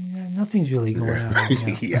 nothing's really going on right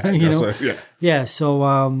now. So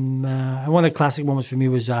one of the classic moments for me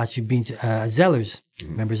was actually being to Zellers.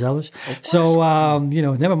 Remember Zellers? So,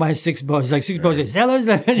 never mind Six Bows. Like Six Bows, Zellers?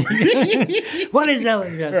 What is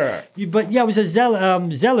Zellers? But it was a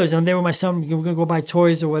Zellers, and they were my son. We were going to go buy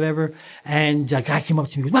toys or whatever. And a guy came up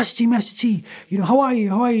to me, goes, Master T, how are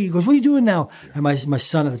you? He goes, what are you doing now? And my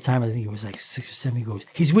son at the time, I think it was like 6 or 7, he goes,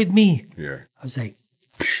 he's with me. Yeah. I was like,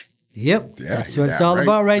 yep, that's what it's all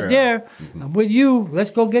about right there. I'm with you. Let's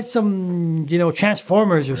go get some,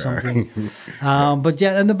 Transformers or something. But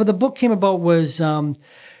the book came about was, there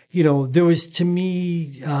was, to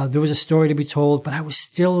me, there was a story to be told, but I was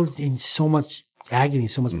still in so much agony,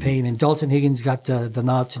 so much pain. And Dalton Higgins got the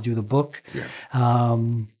nod to do the book. Yeah.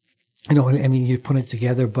 And he put it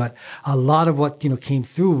together. But a lot of what, came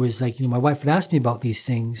through was my wife would ask me about these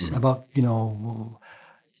things, about,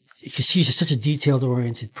 because she's such a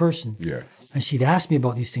detailed-oriented person. Yeah. And she'd ask me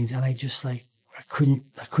about these things, and I just I couldn't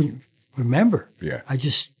remember. Yeah.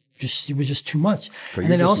 It was just too much. And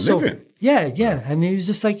then also, living. Yeah. And it was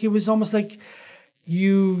just it was almost like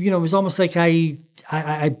it was almost like I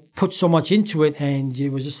put so much into it, and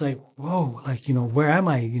it was just whoa, where am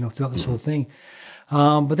I, throughout this whole thing.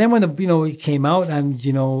 But then when it came out, and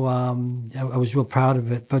I was real proud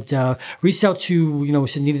of it. But reached out to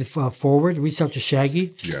said needed a forward. Reached out to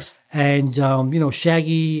Shaggy. Yeah. And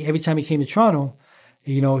Shaggy, every time he came to Toronto,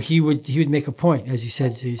 he would make a point, as he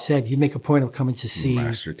said he'd make a point of coming to see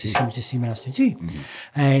Master T.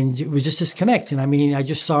 And it was just this connect. And I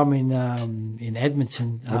just saw him in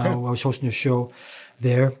Edmonton. Okay. I was hosting a show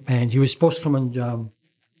there, and he was supposed to come and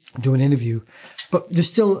do an interview, but there's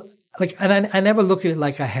still. And I never look at it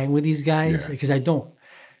like I hang with these guys, because I don't.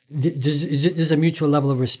 There's a mutual level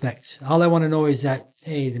of respect. All I want to know is that,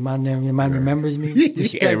 hey, the man remembers me.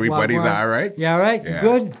 Respect, everybody's all right. Yeah, all right. Yeah.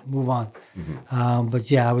 Good. Move on.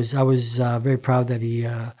 But I was very proud that he.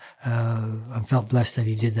 I felt blessed that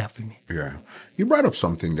he did that for me. Yeah, you brought up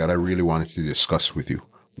something that I really wanted to discuss with you.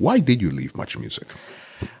 Why did you leave Much Music?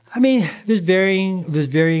 I mean, there's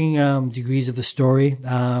varying degrees of the story.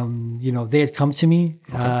 They had come to me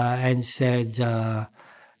and said, at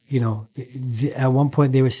one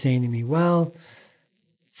point they were saying to me, well,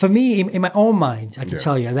 for me, in my own mind, I can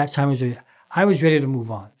tell you at that time I was ready to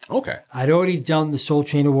move on. Okay. I'd already done the Soul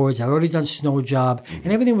Train Awards. I'd already done Snow Job,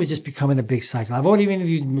 and everything was just becoming a big cycle. I've already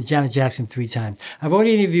interviewed Janet Jackson 3 times. I've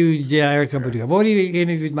already interviewed Erykah Badu. I've already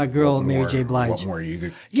interviewed my girl Mary J. Blige. What more you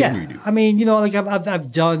do? I mean,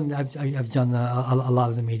 I've done a lot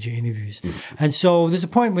of the major interviews, and so there's a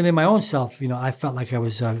point within my own self, I felt like I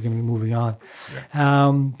was going to be moving on,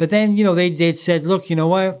 but then they'd said, look, you know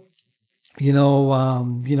what.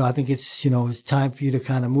 I think it's time for you to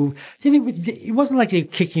kind of move. It wasn't like they were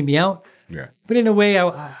kicking me out. Yeah. But in a way,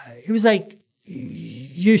 it was like,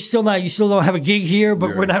 you still don't have a gig here,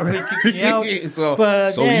 but we're not really kicking you out.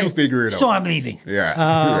 so you figure it out. So I'm leaving.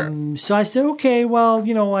 Yeah. So I said, okay, well,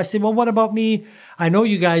 well, what about me? I know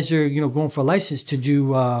you guys are, going for a license to do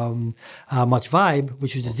Much Vibe,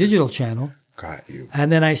 which is a digital channel. Got you.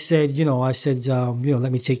 And then I said,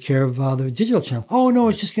 let me take care of the digital channel. Oh, no,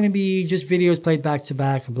 it's just going to be just videos played back to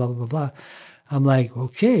back and blah, blah, blah, blah. I'm like,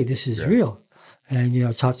 okay, this is real. And,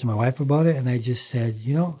 I talked to my wife about it and I just said,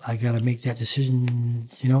 I got to make that decision,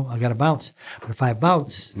 I got to bounce. But if I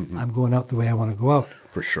bounce, I'm going out the way I want to go out.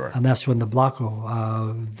 For sure. And that's when the Blocko,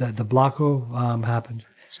 the Blocko happened.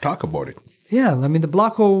 Let's talk about it. Yeah, I mean, the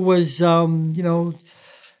Blocko was,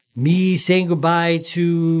 me saying goodbye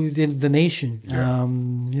to the nation.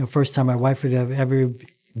 Yeah. First time my wife had ever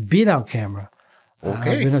been on camera.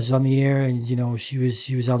 Okay. When I was on the air, and she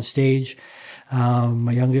was on stage.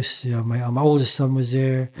 My youngest, my oldest son was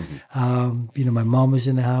there. My mom was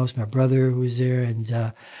in the house. My brother was there, and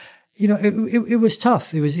it was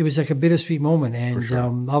tough. It was like a bittersweet moment,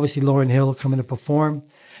 and obviously Lauryn Hill coming to perform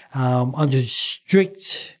under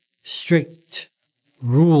strict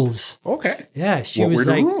rules. Okay. Yeah, she what was were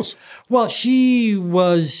the rules? Well, she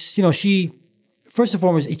was, first and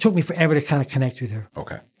foremost, it took me forever to kind of connect with her.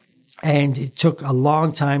 Okay. And it took a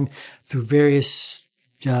long time through various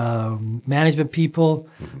management people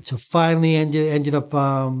to finally ended up,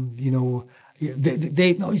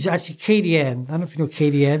 it's actually Katie Ann. I don't know if you know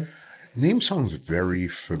Katie Ann. Name sounds very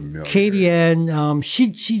familiar. Katie Ann,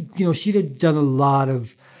 she'd have done a lot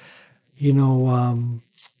of,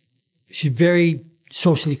 she's very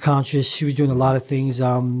socially conscious. She was doing a lot of things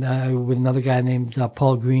with another guy named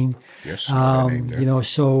Paul Green. Yes,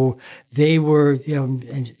 so they were,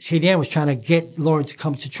 and Katie Ann was trying to get Lauren to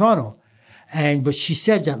come to Toronto, but she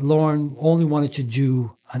said that Lauren only wanted to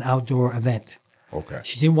do an outdoor event. Okay.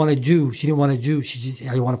 She didn't want to do. I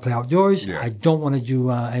want to play outdoors. Yeah. I don't want to do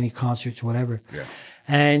any concerts or whatever. Yeah.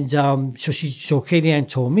 And so Katie Ann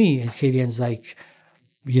told me, and Katie Ann's like,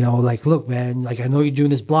 look, man, I know you're doing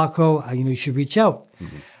this Blocko, you should reach out.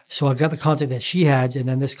 So I got the contact that she had, and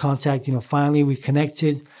then this contact, finally we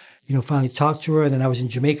connected, finally talked to her, and then I was in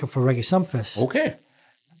Jamaica for Reggae Sumfest. Okay.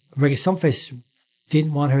 Reggae Sumfest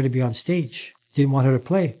didn't want her to be on stage, didn't want her to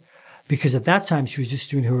play, because at that time she was just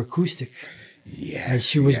doing her acoustic. Yes. And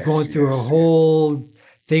she was going through her whole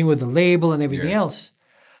thing with the label and everything else.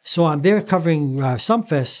 So I'm there covering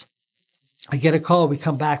Sumfest. I get a call. We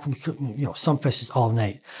come back from, Sumfest is all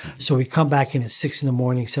night. So we come back in at 6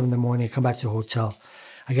 a.m, 7 a.m, come back to the hotel.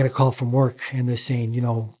 I get a call from work and they're saying,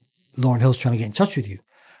 Lauryn Hill's trying to get in touch with you.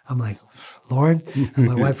 I'm like, Lauren? And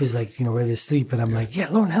my wife is like, ready to sleep. And I'm like, yeah,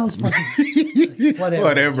 Lauryn Hill's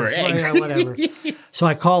whatever. So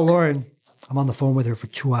I call Lauren. I'm on the phone with her for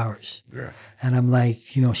 2 hours. Yeah. And I'm like,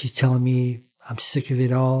 she's telling me, I'm sick of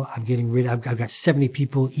it all. I've got 70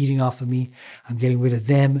 people eating off of me. I'm getting rid of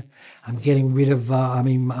them. I'm getting rid of,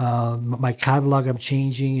 my catalog I'm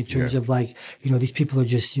changing in terms of these people are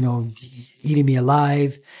just, eating me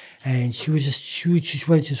alive. And she just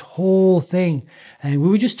went this whole thing. And we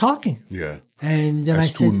were just talking. Yeah. And then I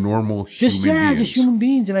said, two normal human beings. Just human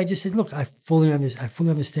beings. And I just said, look, I fully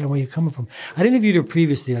understand where you're coming from. I'd interviewed her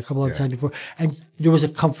previously a couple of times before, and there was a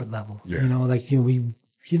comfort level. Yeah.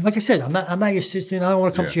 Like I said, I'm not your sister, and I don't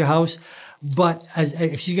want to come to your house. But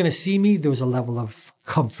if she's going to see me, there was a level of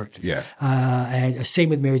comfort. Yeah. And same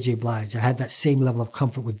with Mary J. Blige. I had that same level of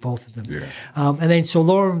comfort with both of them. Yeah. And then so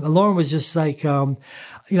Lauren was just like, I'm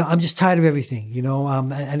just tired of everything,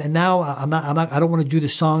 and now I don't want to do the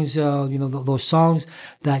songs, those songs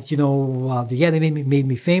that, they made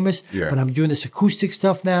me famous, but I'm doing this acoustic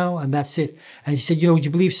stuff now, and that's it. And she said, would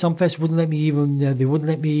you believe Sumfest wouldn't let me they wouldn't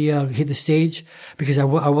let me hit the stage because I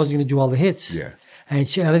wasn't going to do all the hits. Yeah. And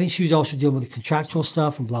I think she was also dealing with the contractual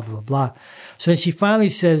stuff and blah, blah, blah, blah. So then she finally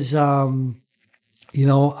says, I'm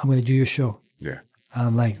going to do your show. Yeah. And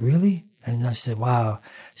I'm like, really? And I said, wow.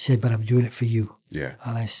 She said, but I'm doing it for you. Yeah.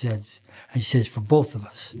 And she says, for both of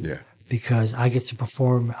us. Yeah. Because I get to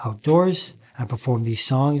perform outdoors. I perform these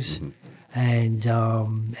songs. And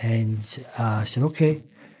I said, okay.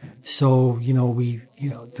 So,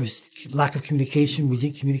 there's lack of communication. We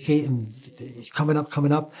didn't communicate, and it's coming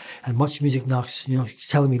up. And Much Music Knocks,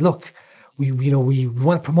 telling me, look, we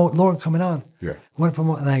want to promote Lauren coming on. Yeah. We want to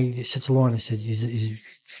promote. And I said to Lauren, I said,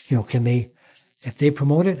 can they, if they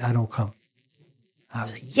promote it, I don't come. I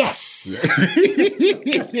was like, yes.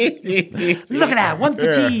 Look at that, 1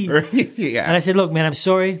 for T. Yeah. And I said, look, man, I'm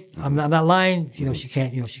sorry. I'm not lying. She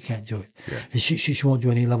can't do it. Yeah. And she won't do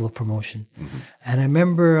any level of promotion. And I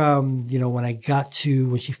remember,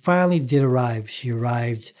 when she finally did arrive, she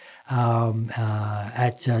arrived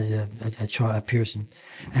at Pearson.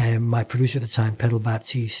 And my producer at the time, Pedal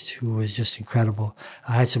Baptiste, who was just incredible.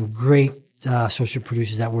 I had some great social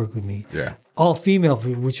producers that worked with me. Yeah. All female,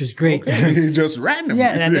 which was great. Okay. Just random.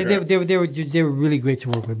 Yeah, and they were really great to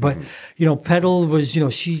work with. But Pedal was,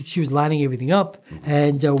 she was lining everything up,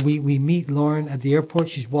 and we meet Lauren at the airport.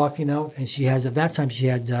 She's walking out, and at that time she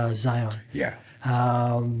had Zion. Yeah.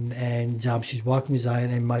 And she's walking with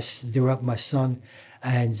Zion, and my son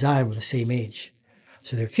and Zion were the same age,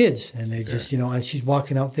 so they're kids, and they just and she's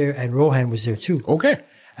walking out there, and Rohan was there too. Okay.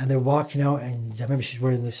 And they're walking out, and I remember she's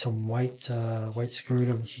wearing some white skirt,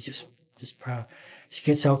 and she just proud. She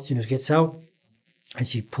gets out, and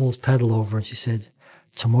she pulls Pedal over, and she said,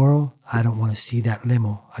 tomorrow, I don't want to see that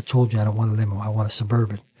limo. I told you I don't want a limo. I want a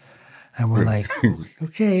Suburban. And we're like,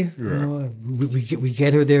 okay. Yeah. We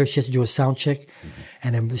get her there. She has to do a sound check.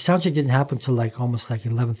 And then the sound check didn't happen until almost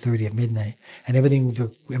 11:30 at midnight. And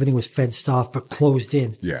everything was fenced off, but closed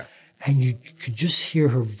in. Yeah. And you could just hear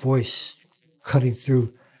her voice cutting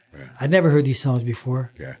through. Yeah. I'd never heard these songs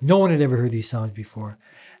before. Yeah. No one had ever heard these songs before.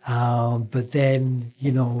 But then,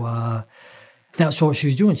 that's what she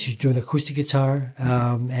was doing. She's doing acoustic guitar.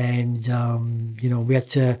 I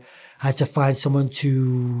had to find someone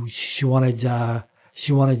she wanted a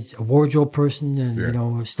wardrobe person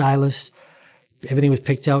and, a stylist. Everything was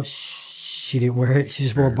picked out. She didn't wear it. She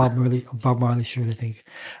just wore a Bob Marley shirt, I think.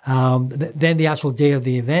 Then the actual day of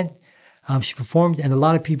the event, she performed, and a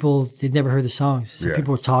lot of people, they'd never heard the songs. So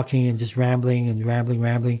people were talking and just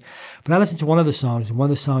rambling. But I listened to one of the songs,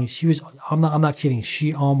 she was, I'm not kidding,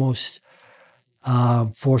 she almost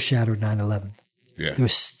foreshadowed 9/11. Yeah. There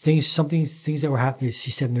was things that were happening,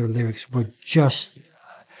 she said in her lyrics, were just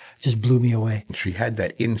blew me away. She had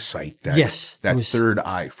that insight, that third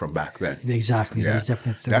eye from back then. Exactly. Yeah. There was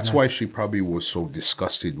definitely a third That's eye. why she probably was so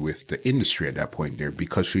disgusted with the industry at that point there,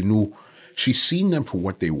 because she knew she's seen them for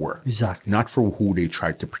what they were. Exactly. Not for who they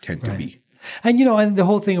tried to pretend to be. And, and the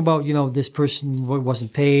whole thing about, this person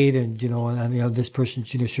wasn't paid and this person,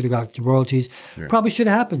 should have got the royalties. Yeah. Probably should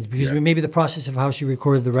have happened because maybe the process of how she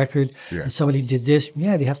recorded the record and somebody did this,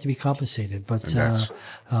 they have to be compensated. But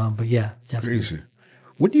yeah, definitely. Crazy.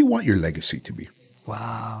 What do you want your legacy to be?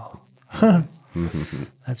 Wow.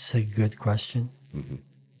 That's a good question.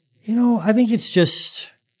 I think it's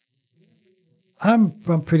just, I'm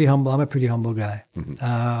pretty humble. I'm a pretty humble guy.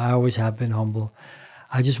 I always have been humble.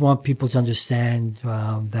 I just want people to understand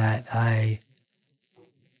that I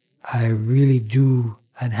really do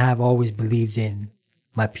and have always believed in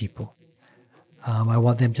my people. I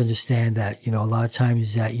want them to understand that, a lot of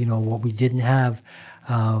times that, what we didn't have,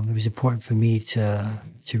 it was important for me to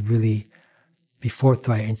really be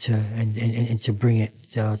forthright and to bring it,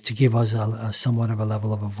 to give us a somewhat of a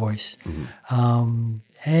level of a voice.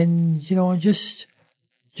 And,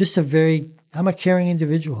 just a very, I'm a caring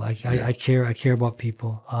individual. I care about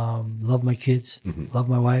people. Love my kids, love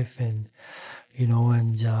my wife, and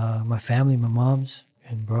my family, my mom's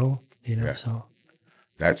and bro. So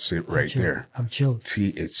that's it right there. I'm chilled. See,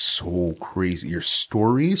 it's so crazy. Your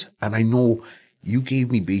stories, and I know you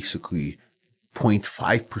gave me basically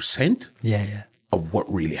 0.5%. Yeah. Of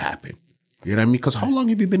what really happened. You know what I mean? Because how long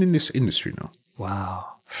have you been in this industry now?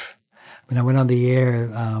 Wow. When I went on the air,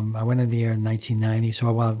 in 1990.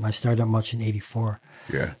 So I started Much in 84.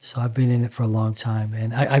 Yeah. So I've been in it for a long time,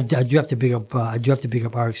 and I do have to big up. I do have to big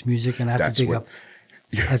up RX Music, and I have to big up.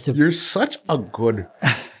 You're such a good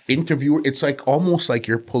interviewer. It's almost like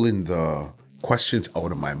you're pulling the questions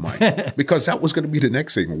out of my mind, because that was going to be the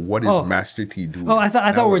next thing. What is Master T doing? Oh, I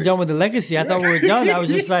thought we were done with the legacy. I thought we were done. I was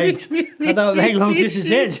just like, look, this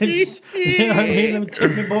is it. You know what I mean? Let me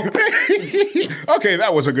take the boat. Okay,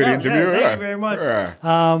 that was a good interview. Thank you very much.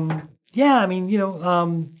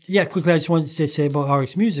 Quickly, I just wanted to say about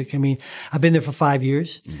RX Music. I mean, I've been there for 5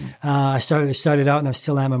 years. I started out, and I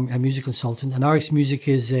still am a music consultant. And RX Music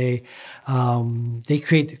is they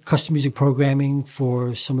create custom music programming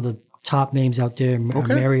for some of the top names out there,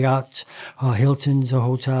 Marriott, Hilton's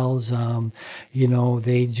hotels. You know,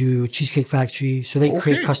 they do Cheesecake Factory. So they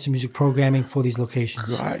create custom music programming for these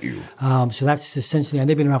locations. Got you. So that's essentially, and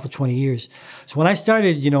they've been around for 20 years. So when I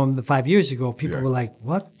started, you know, 5 years ago, people were like,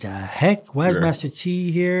 what the heck? Why is Master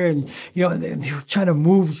T here? And, you know, they were trying to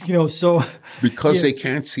move, you know, so. Because they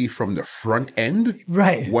can't see from the front end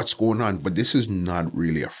what's going on. But this is not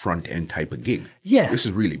really a front end type of gig. Yeah. This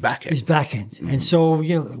is really back end. It's back end. Mm-hmm. And so,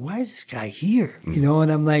 you know, why is this guy here? Mm-hmm. You know,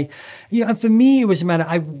 and I'm like, you know, and for me, it was a matter,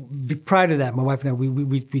 prior to that, my wife and I,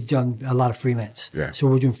 we've done a lot of freelance. Yeah. So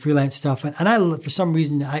we're doing freelance stuff. And I, for some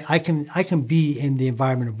reason, I can be in the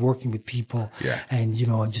environment of working with people and, you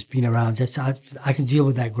know, and just being around. I can deal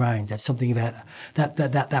with that grind. That's something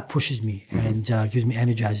that pushes me and gives me,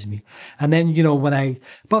 energizes me. And then, you know,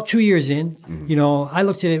 about 2 years in, you know, I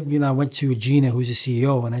looked at it, you know, I went to Gina, who's the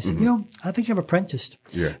CEO, and I said, you know, I think I've apprenticed.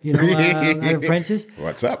 Yeah. You know, I've apprenticed.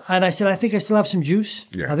 What's up? And I said, I think I still have some juice.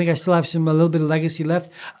 Yeah. I think I still have a little bit of legacy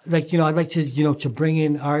left. Like, you know, I'd like to, you know, to bring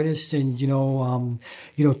in artists and, to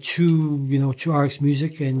RX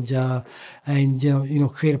Music and you know,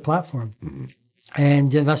 create a platform. Mm-hmm.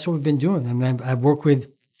 And that's what we've been doing. I mean, I work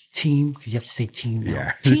with team, because you have to say team now.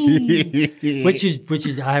 Yeah. Team, which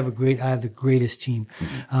is I have the greatest team.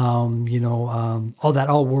 Mm-hmm.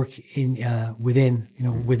 All work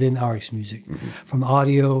within RX Music, from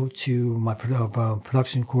audio to my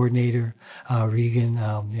production coordinator, Regan,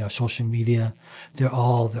 social media. They're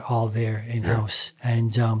all there in house,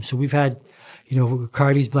 and so we've had. You know,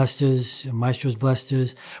 Cardi's blessed us, Maestro's blessed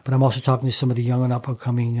us, but I'm also talking to some of the young and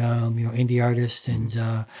up-and-coming, indie artists. And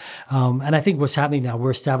I think what's happening now,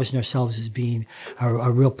 we're establishing ourselves as being a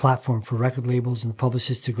real platform for record labels and the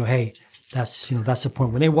publicists to go, hey, that's the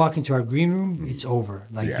point. When they walk into our green room, it's over.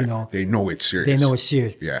 They know it's serious. They know it's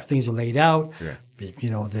serious. Yeah. Things are laid out. Yeah.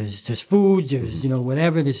 You know, there's food, there's,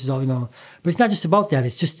 whatever. This is all, but it's not just about that.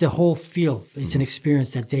 It's just the whole feel. It's an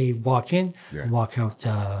experience that they walk in and walk out,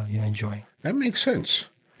 enjoying. That makes sense.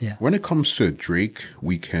 Yeah. When it comes to Drake,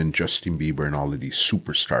 Weeknd, Justin Bieber, and all of these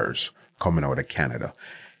superstars coming out of Canada,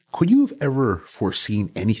 could you have ever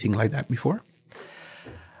foreseen anything like that before?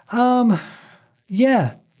 Yeah.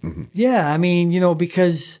 Mm-hmm. Yeah. I mean,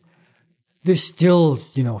 because there's still,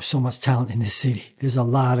 so much talent in this city. There's a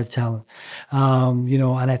lot of talent.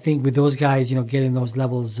 And I think with those guys, getting those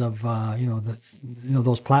levels of,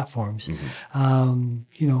 those platforms, and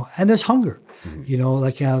there's hunger.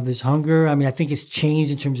 Mm-hmm. There's hunger. I mean, I think it's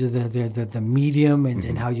changed in terms of the medium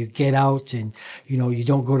and how you get out and, you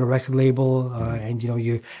don't go to a record label and,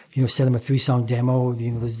 you send them a 3-song demo.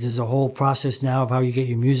 There's a whole process now of how you get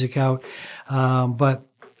your music out. But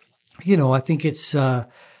I think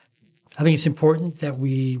it's important that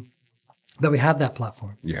we have that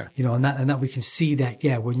platform. Yeah. And that we can see that,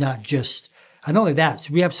 we're not just, and not only that,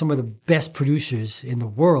 we have some of the best producers in the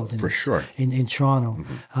world. For sure. In Toronto.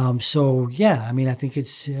 Mm-hmm. I mean, I think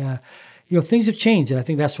it's, things have changed. And I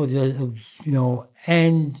think that's what,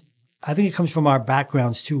 and I think it comes from our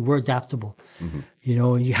backgrounds too. We're adaptable. Mm-hmm.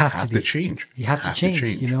 And you have to change. You have to change,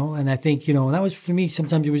 and I think, and that was for me,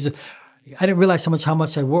 sometimes it was, I didn't realize how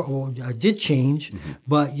much I did change,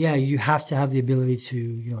 but you have to have the ability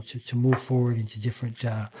to, to move forward into different,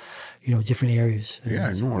 different areas.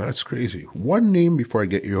 Yeah, no, that's crazy. One name before I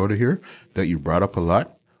get you out of here that you brought up a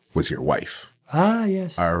lot was your wife. Ah,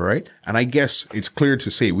 yes. All right. And I guess it's clear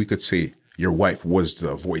to say, we could say your wife was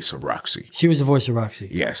the voice of Roxy. She was the voice of Roxy.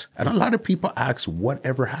 Yes. And a lot of people ask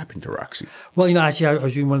whatever happened to Roxy. Well, actually, I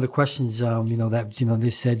was reading one of the questions, they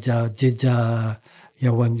said,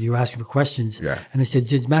 when you were asking for questions, and they said,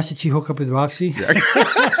 "Did Master T hook up with Roxy?" Yeah.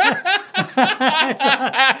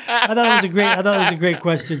 I thought it was a great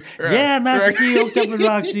question. Yeah, Master T hooked up with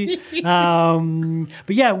Roxy.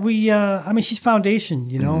 But she's foundation.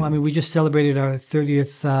 I mean, we just celebrated our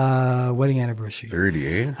 30th wedding anniversary. 30,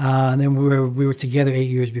 eh? And then we were together 8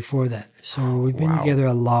 years before that. So we've been together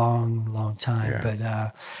a long, long time. Yeah. But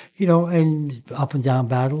and up and down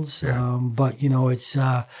battles. Yeah. But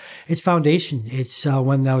it's foundation. It's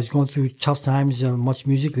when I was going through tough times, Much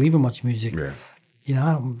Music, leaving Much Music. Yeah.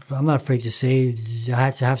 I'm not afraid to say I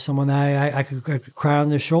had to have someone I could cry on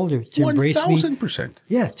their shoulder to embrace me. 1,000%.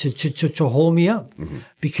 Yeah, to hold me up,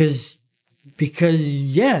 because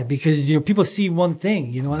people see one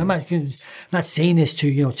thing, and I'm not saying this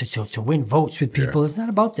to win votes with people. Yeah. It's not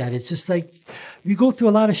about that. It's just like you go through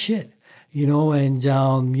a lot of shit. And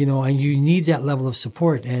you need that level of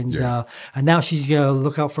support. And now she's going to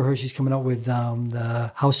look out for her. She's coming out with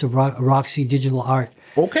the House of Roxy Digital Art.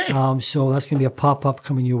 Okay. So that's going to be a pop-up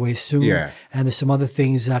coming your way soon. Yeah. And there's some other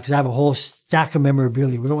things, because I have a whole stack of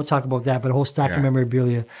memorabilia. We don't want to talk about that, but a whole stack of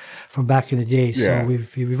memorabilia from back in the day. Yeah. So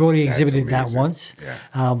we've already exhibited that once,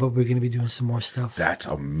 Yeah. but we're going to be doing some more stuff. That's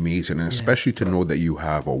amazing. And especially to know that you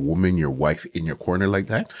have a woman, your wife, in your corner like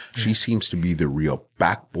that. She seems to be the real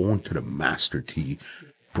backbone to the Master T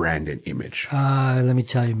brand and image. Let me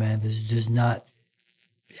tell you, man, there's not.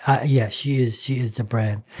 She is the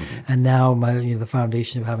brand, and now the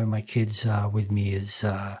foundation of having my kids with me is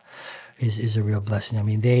a real blessing. I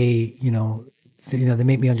mean, they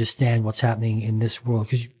make me understand what's happening in this world,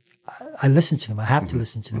 because I listen to them. I have to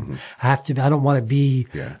listen to them. I have to. I don't want to be.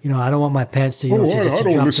 I don't want my pants to. I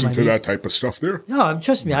don't listen to knees. that type of stuff there. No,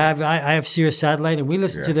 trust me. I have Sirius Satellite, and we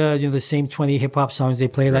listen to the same 20 hip hop songs they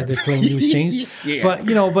play, like they're playing new things.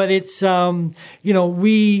 But it's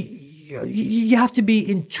you have to be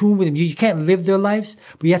in tune with them. You can't live their lives,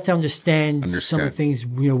 but you have to understand. Some of the things,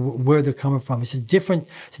 where they're coming from. It's a different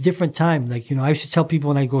time. Like, I used to tell people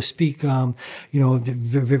when I go speak,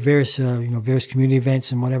 various community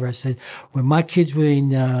events and whatever. I said, when my kids were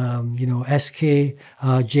in, SK,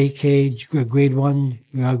 JK, grade 1,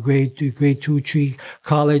 grade 2, tree,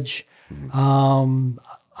 college,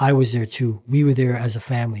 I was there too. We were there as a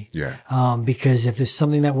family. Yeah. Because if there's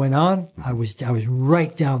something that went on, I was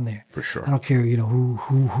right down there. For sure. I don't care,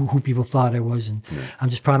 who people thought I was. And I'm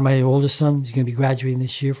just proud of my oldest son. He's going to be graduating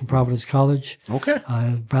this year from Providence College. Okay.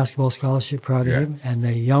 Basketball scholarship, proud of him. And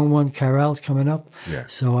the young one, Carol's coming up. Yeah.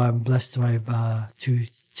 So I'm blessed to have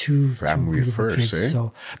two family first, kids. eh?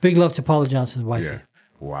 So big love to Paula Johnson's wife. Yeah.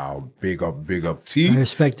 Wow. Big up, T. I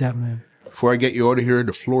respect that, man. Before I get you out of here,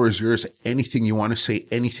 the floor is yours. Anything you want to say,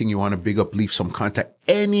 anything you want to big up, leave some contact,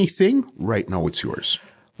 anything, right now it's yours.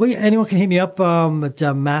 Well, anyone can hit me up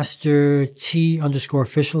at Master T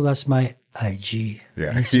 _official. That's my IG,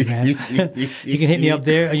 Instagram. You can hit me up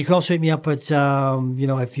there. And you can also hit me up at,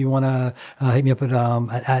 if you want to hit me up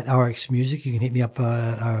at RX Music, you can hit me up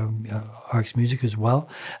RX Music as well.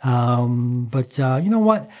 But you know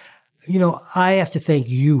what? I have to thank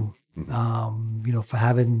you, for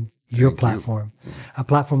having your platform, a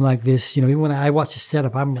platform like this. Even when I watch the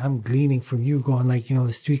setup, I'm gleaning from you, going like,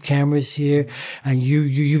 there's 3 cameras here, and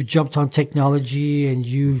you've jumped on technology, and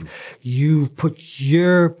you've put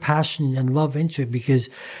your passion and love into it, because,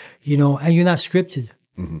 and you're not scripted.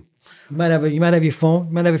 Mm-hmm. You might have your phone,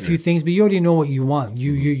 you might have a few things, but you already know what you want.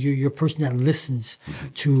 You're a person that listens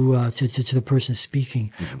to the person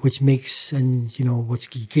speaking, which makes, and which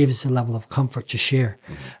gives a level of comfort to share.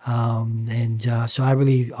 So I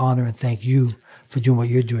really honor and thank you for doing what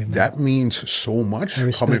you're doing, man. That means so much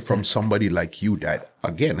coming from somebody like you that,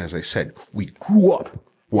 again, as I said, we grew up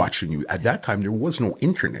watching you. At that time, there was no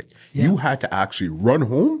internet. Yeah. You had to actually run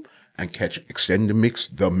home and catch Extend the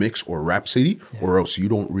Mix, or Rhapsody, or else you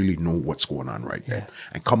don't really know what's going on right then.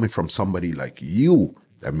 And coming from somebody like you,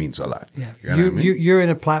 that means a lot. Yeah, you're in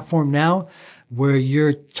a platform now where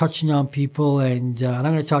you're touching on people, and I'm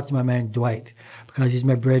going to talk to my man Dwight, because he's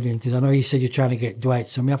my brethren. Because I know he said you're trying to get Dwight,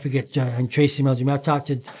 so I forget and Tracy Mills. I talk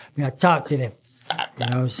to them. You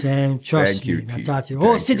know what I'm saying? Trust me. I talk to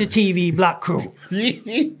them. City TV Black Crew.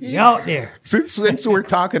 You out there. Since we're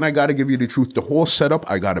talking, I got to give you the truth. The whole setup,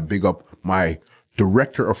 I got to big up my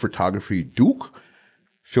director of photography, Duke.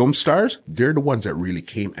 Film stars, they're the ones that really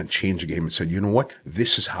came and changed the game and said, you know what?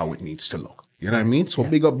 This is how it needs to look. You know what I mean? So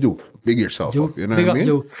big up Duke. Big yourself up. You know what I mean? Big up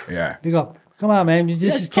Duke. Yeah. Big up. Come on, man.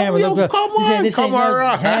 This is camera. Look, this ain't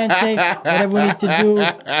no handshake. Whatever we need to do.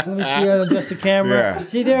 Let me see adjust the camera. Yeah.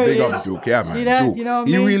 See, there big he is. Up Duke. Yeah, man. See that? Duke. You know what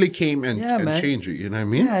I He mean? really came and changed it. You know what I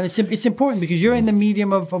mean? Yeah, and it's important because you're in the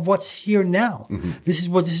medium of what's here now. Mm-hmm. This is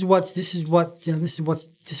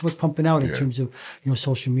what's pumping out in terms of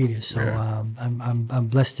social media. So I'm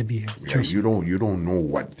blessed to be here. Yeah, you don't know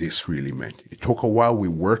what this really meant. It took a while. We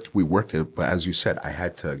worked it, but as you said, I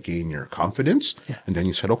had to gain your confidence, and then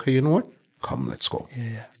you said, okay, you know what? Come, let's go.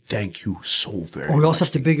 Yeah. Thank you so very much. We also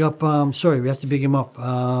have to big up, we have to big him up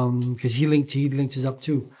because he linked us up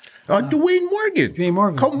too. Dwayne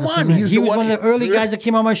Morgan. Come on. He was one of the early guys that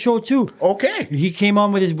came on my show too. Okay. He came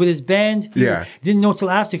on with his band. He didn't know till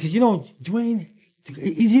after, because Dwayne,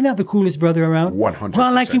 is he not the coolest brother around? 100%. Well,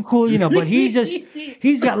 I like him cool, but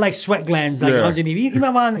he's got like sweat glands underneath. He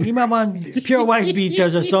might on Pure White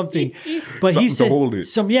Beaters or something. But he said,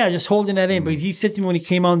 just holding that in. But he said to me when he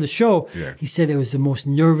came on the show, he said it was the most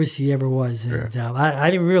nervous he ever was. And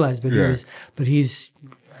I didn't realize, but he's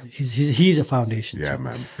a foundation. Yeah,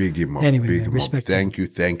 man. Big him up. Anyway, big him respect up.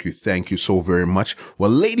 Thank you so very much. Well,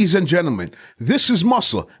 ladies and gentlemen, this is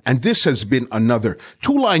Muscle, and this has been another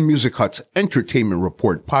Two Line Music Hut's Entertainment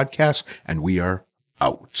Report podcast, and we are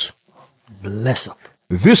out. Bless up.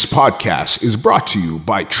 This podcast is brought to you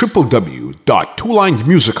by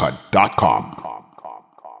www.twolinedmusichut.com.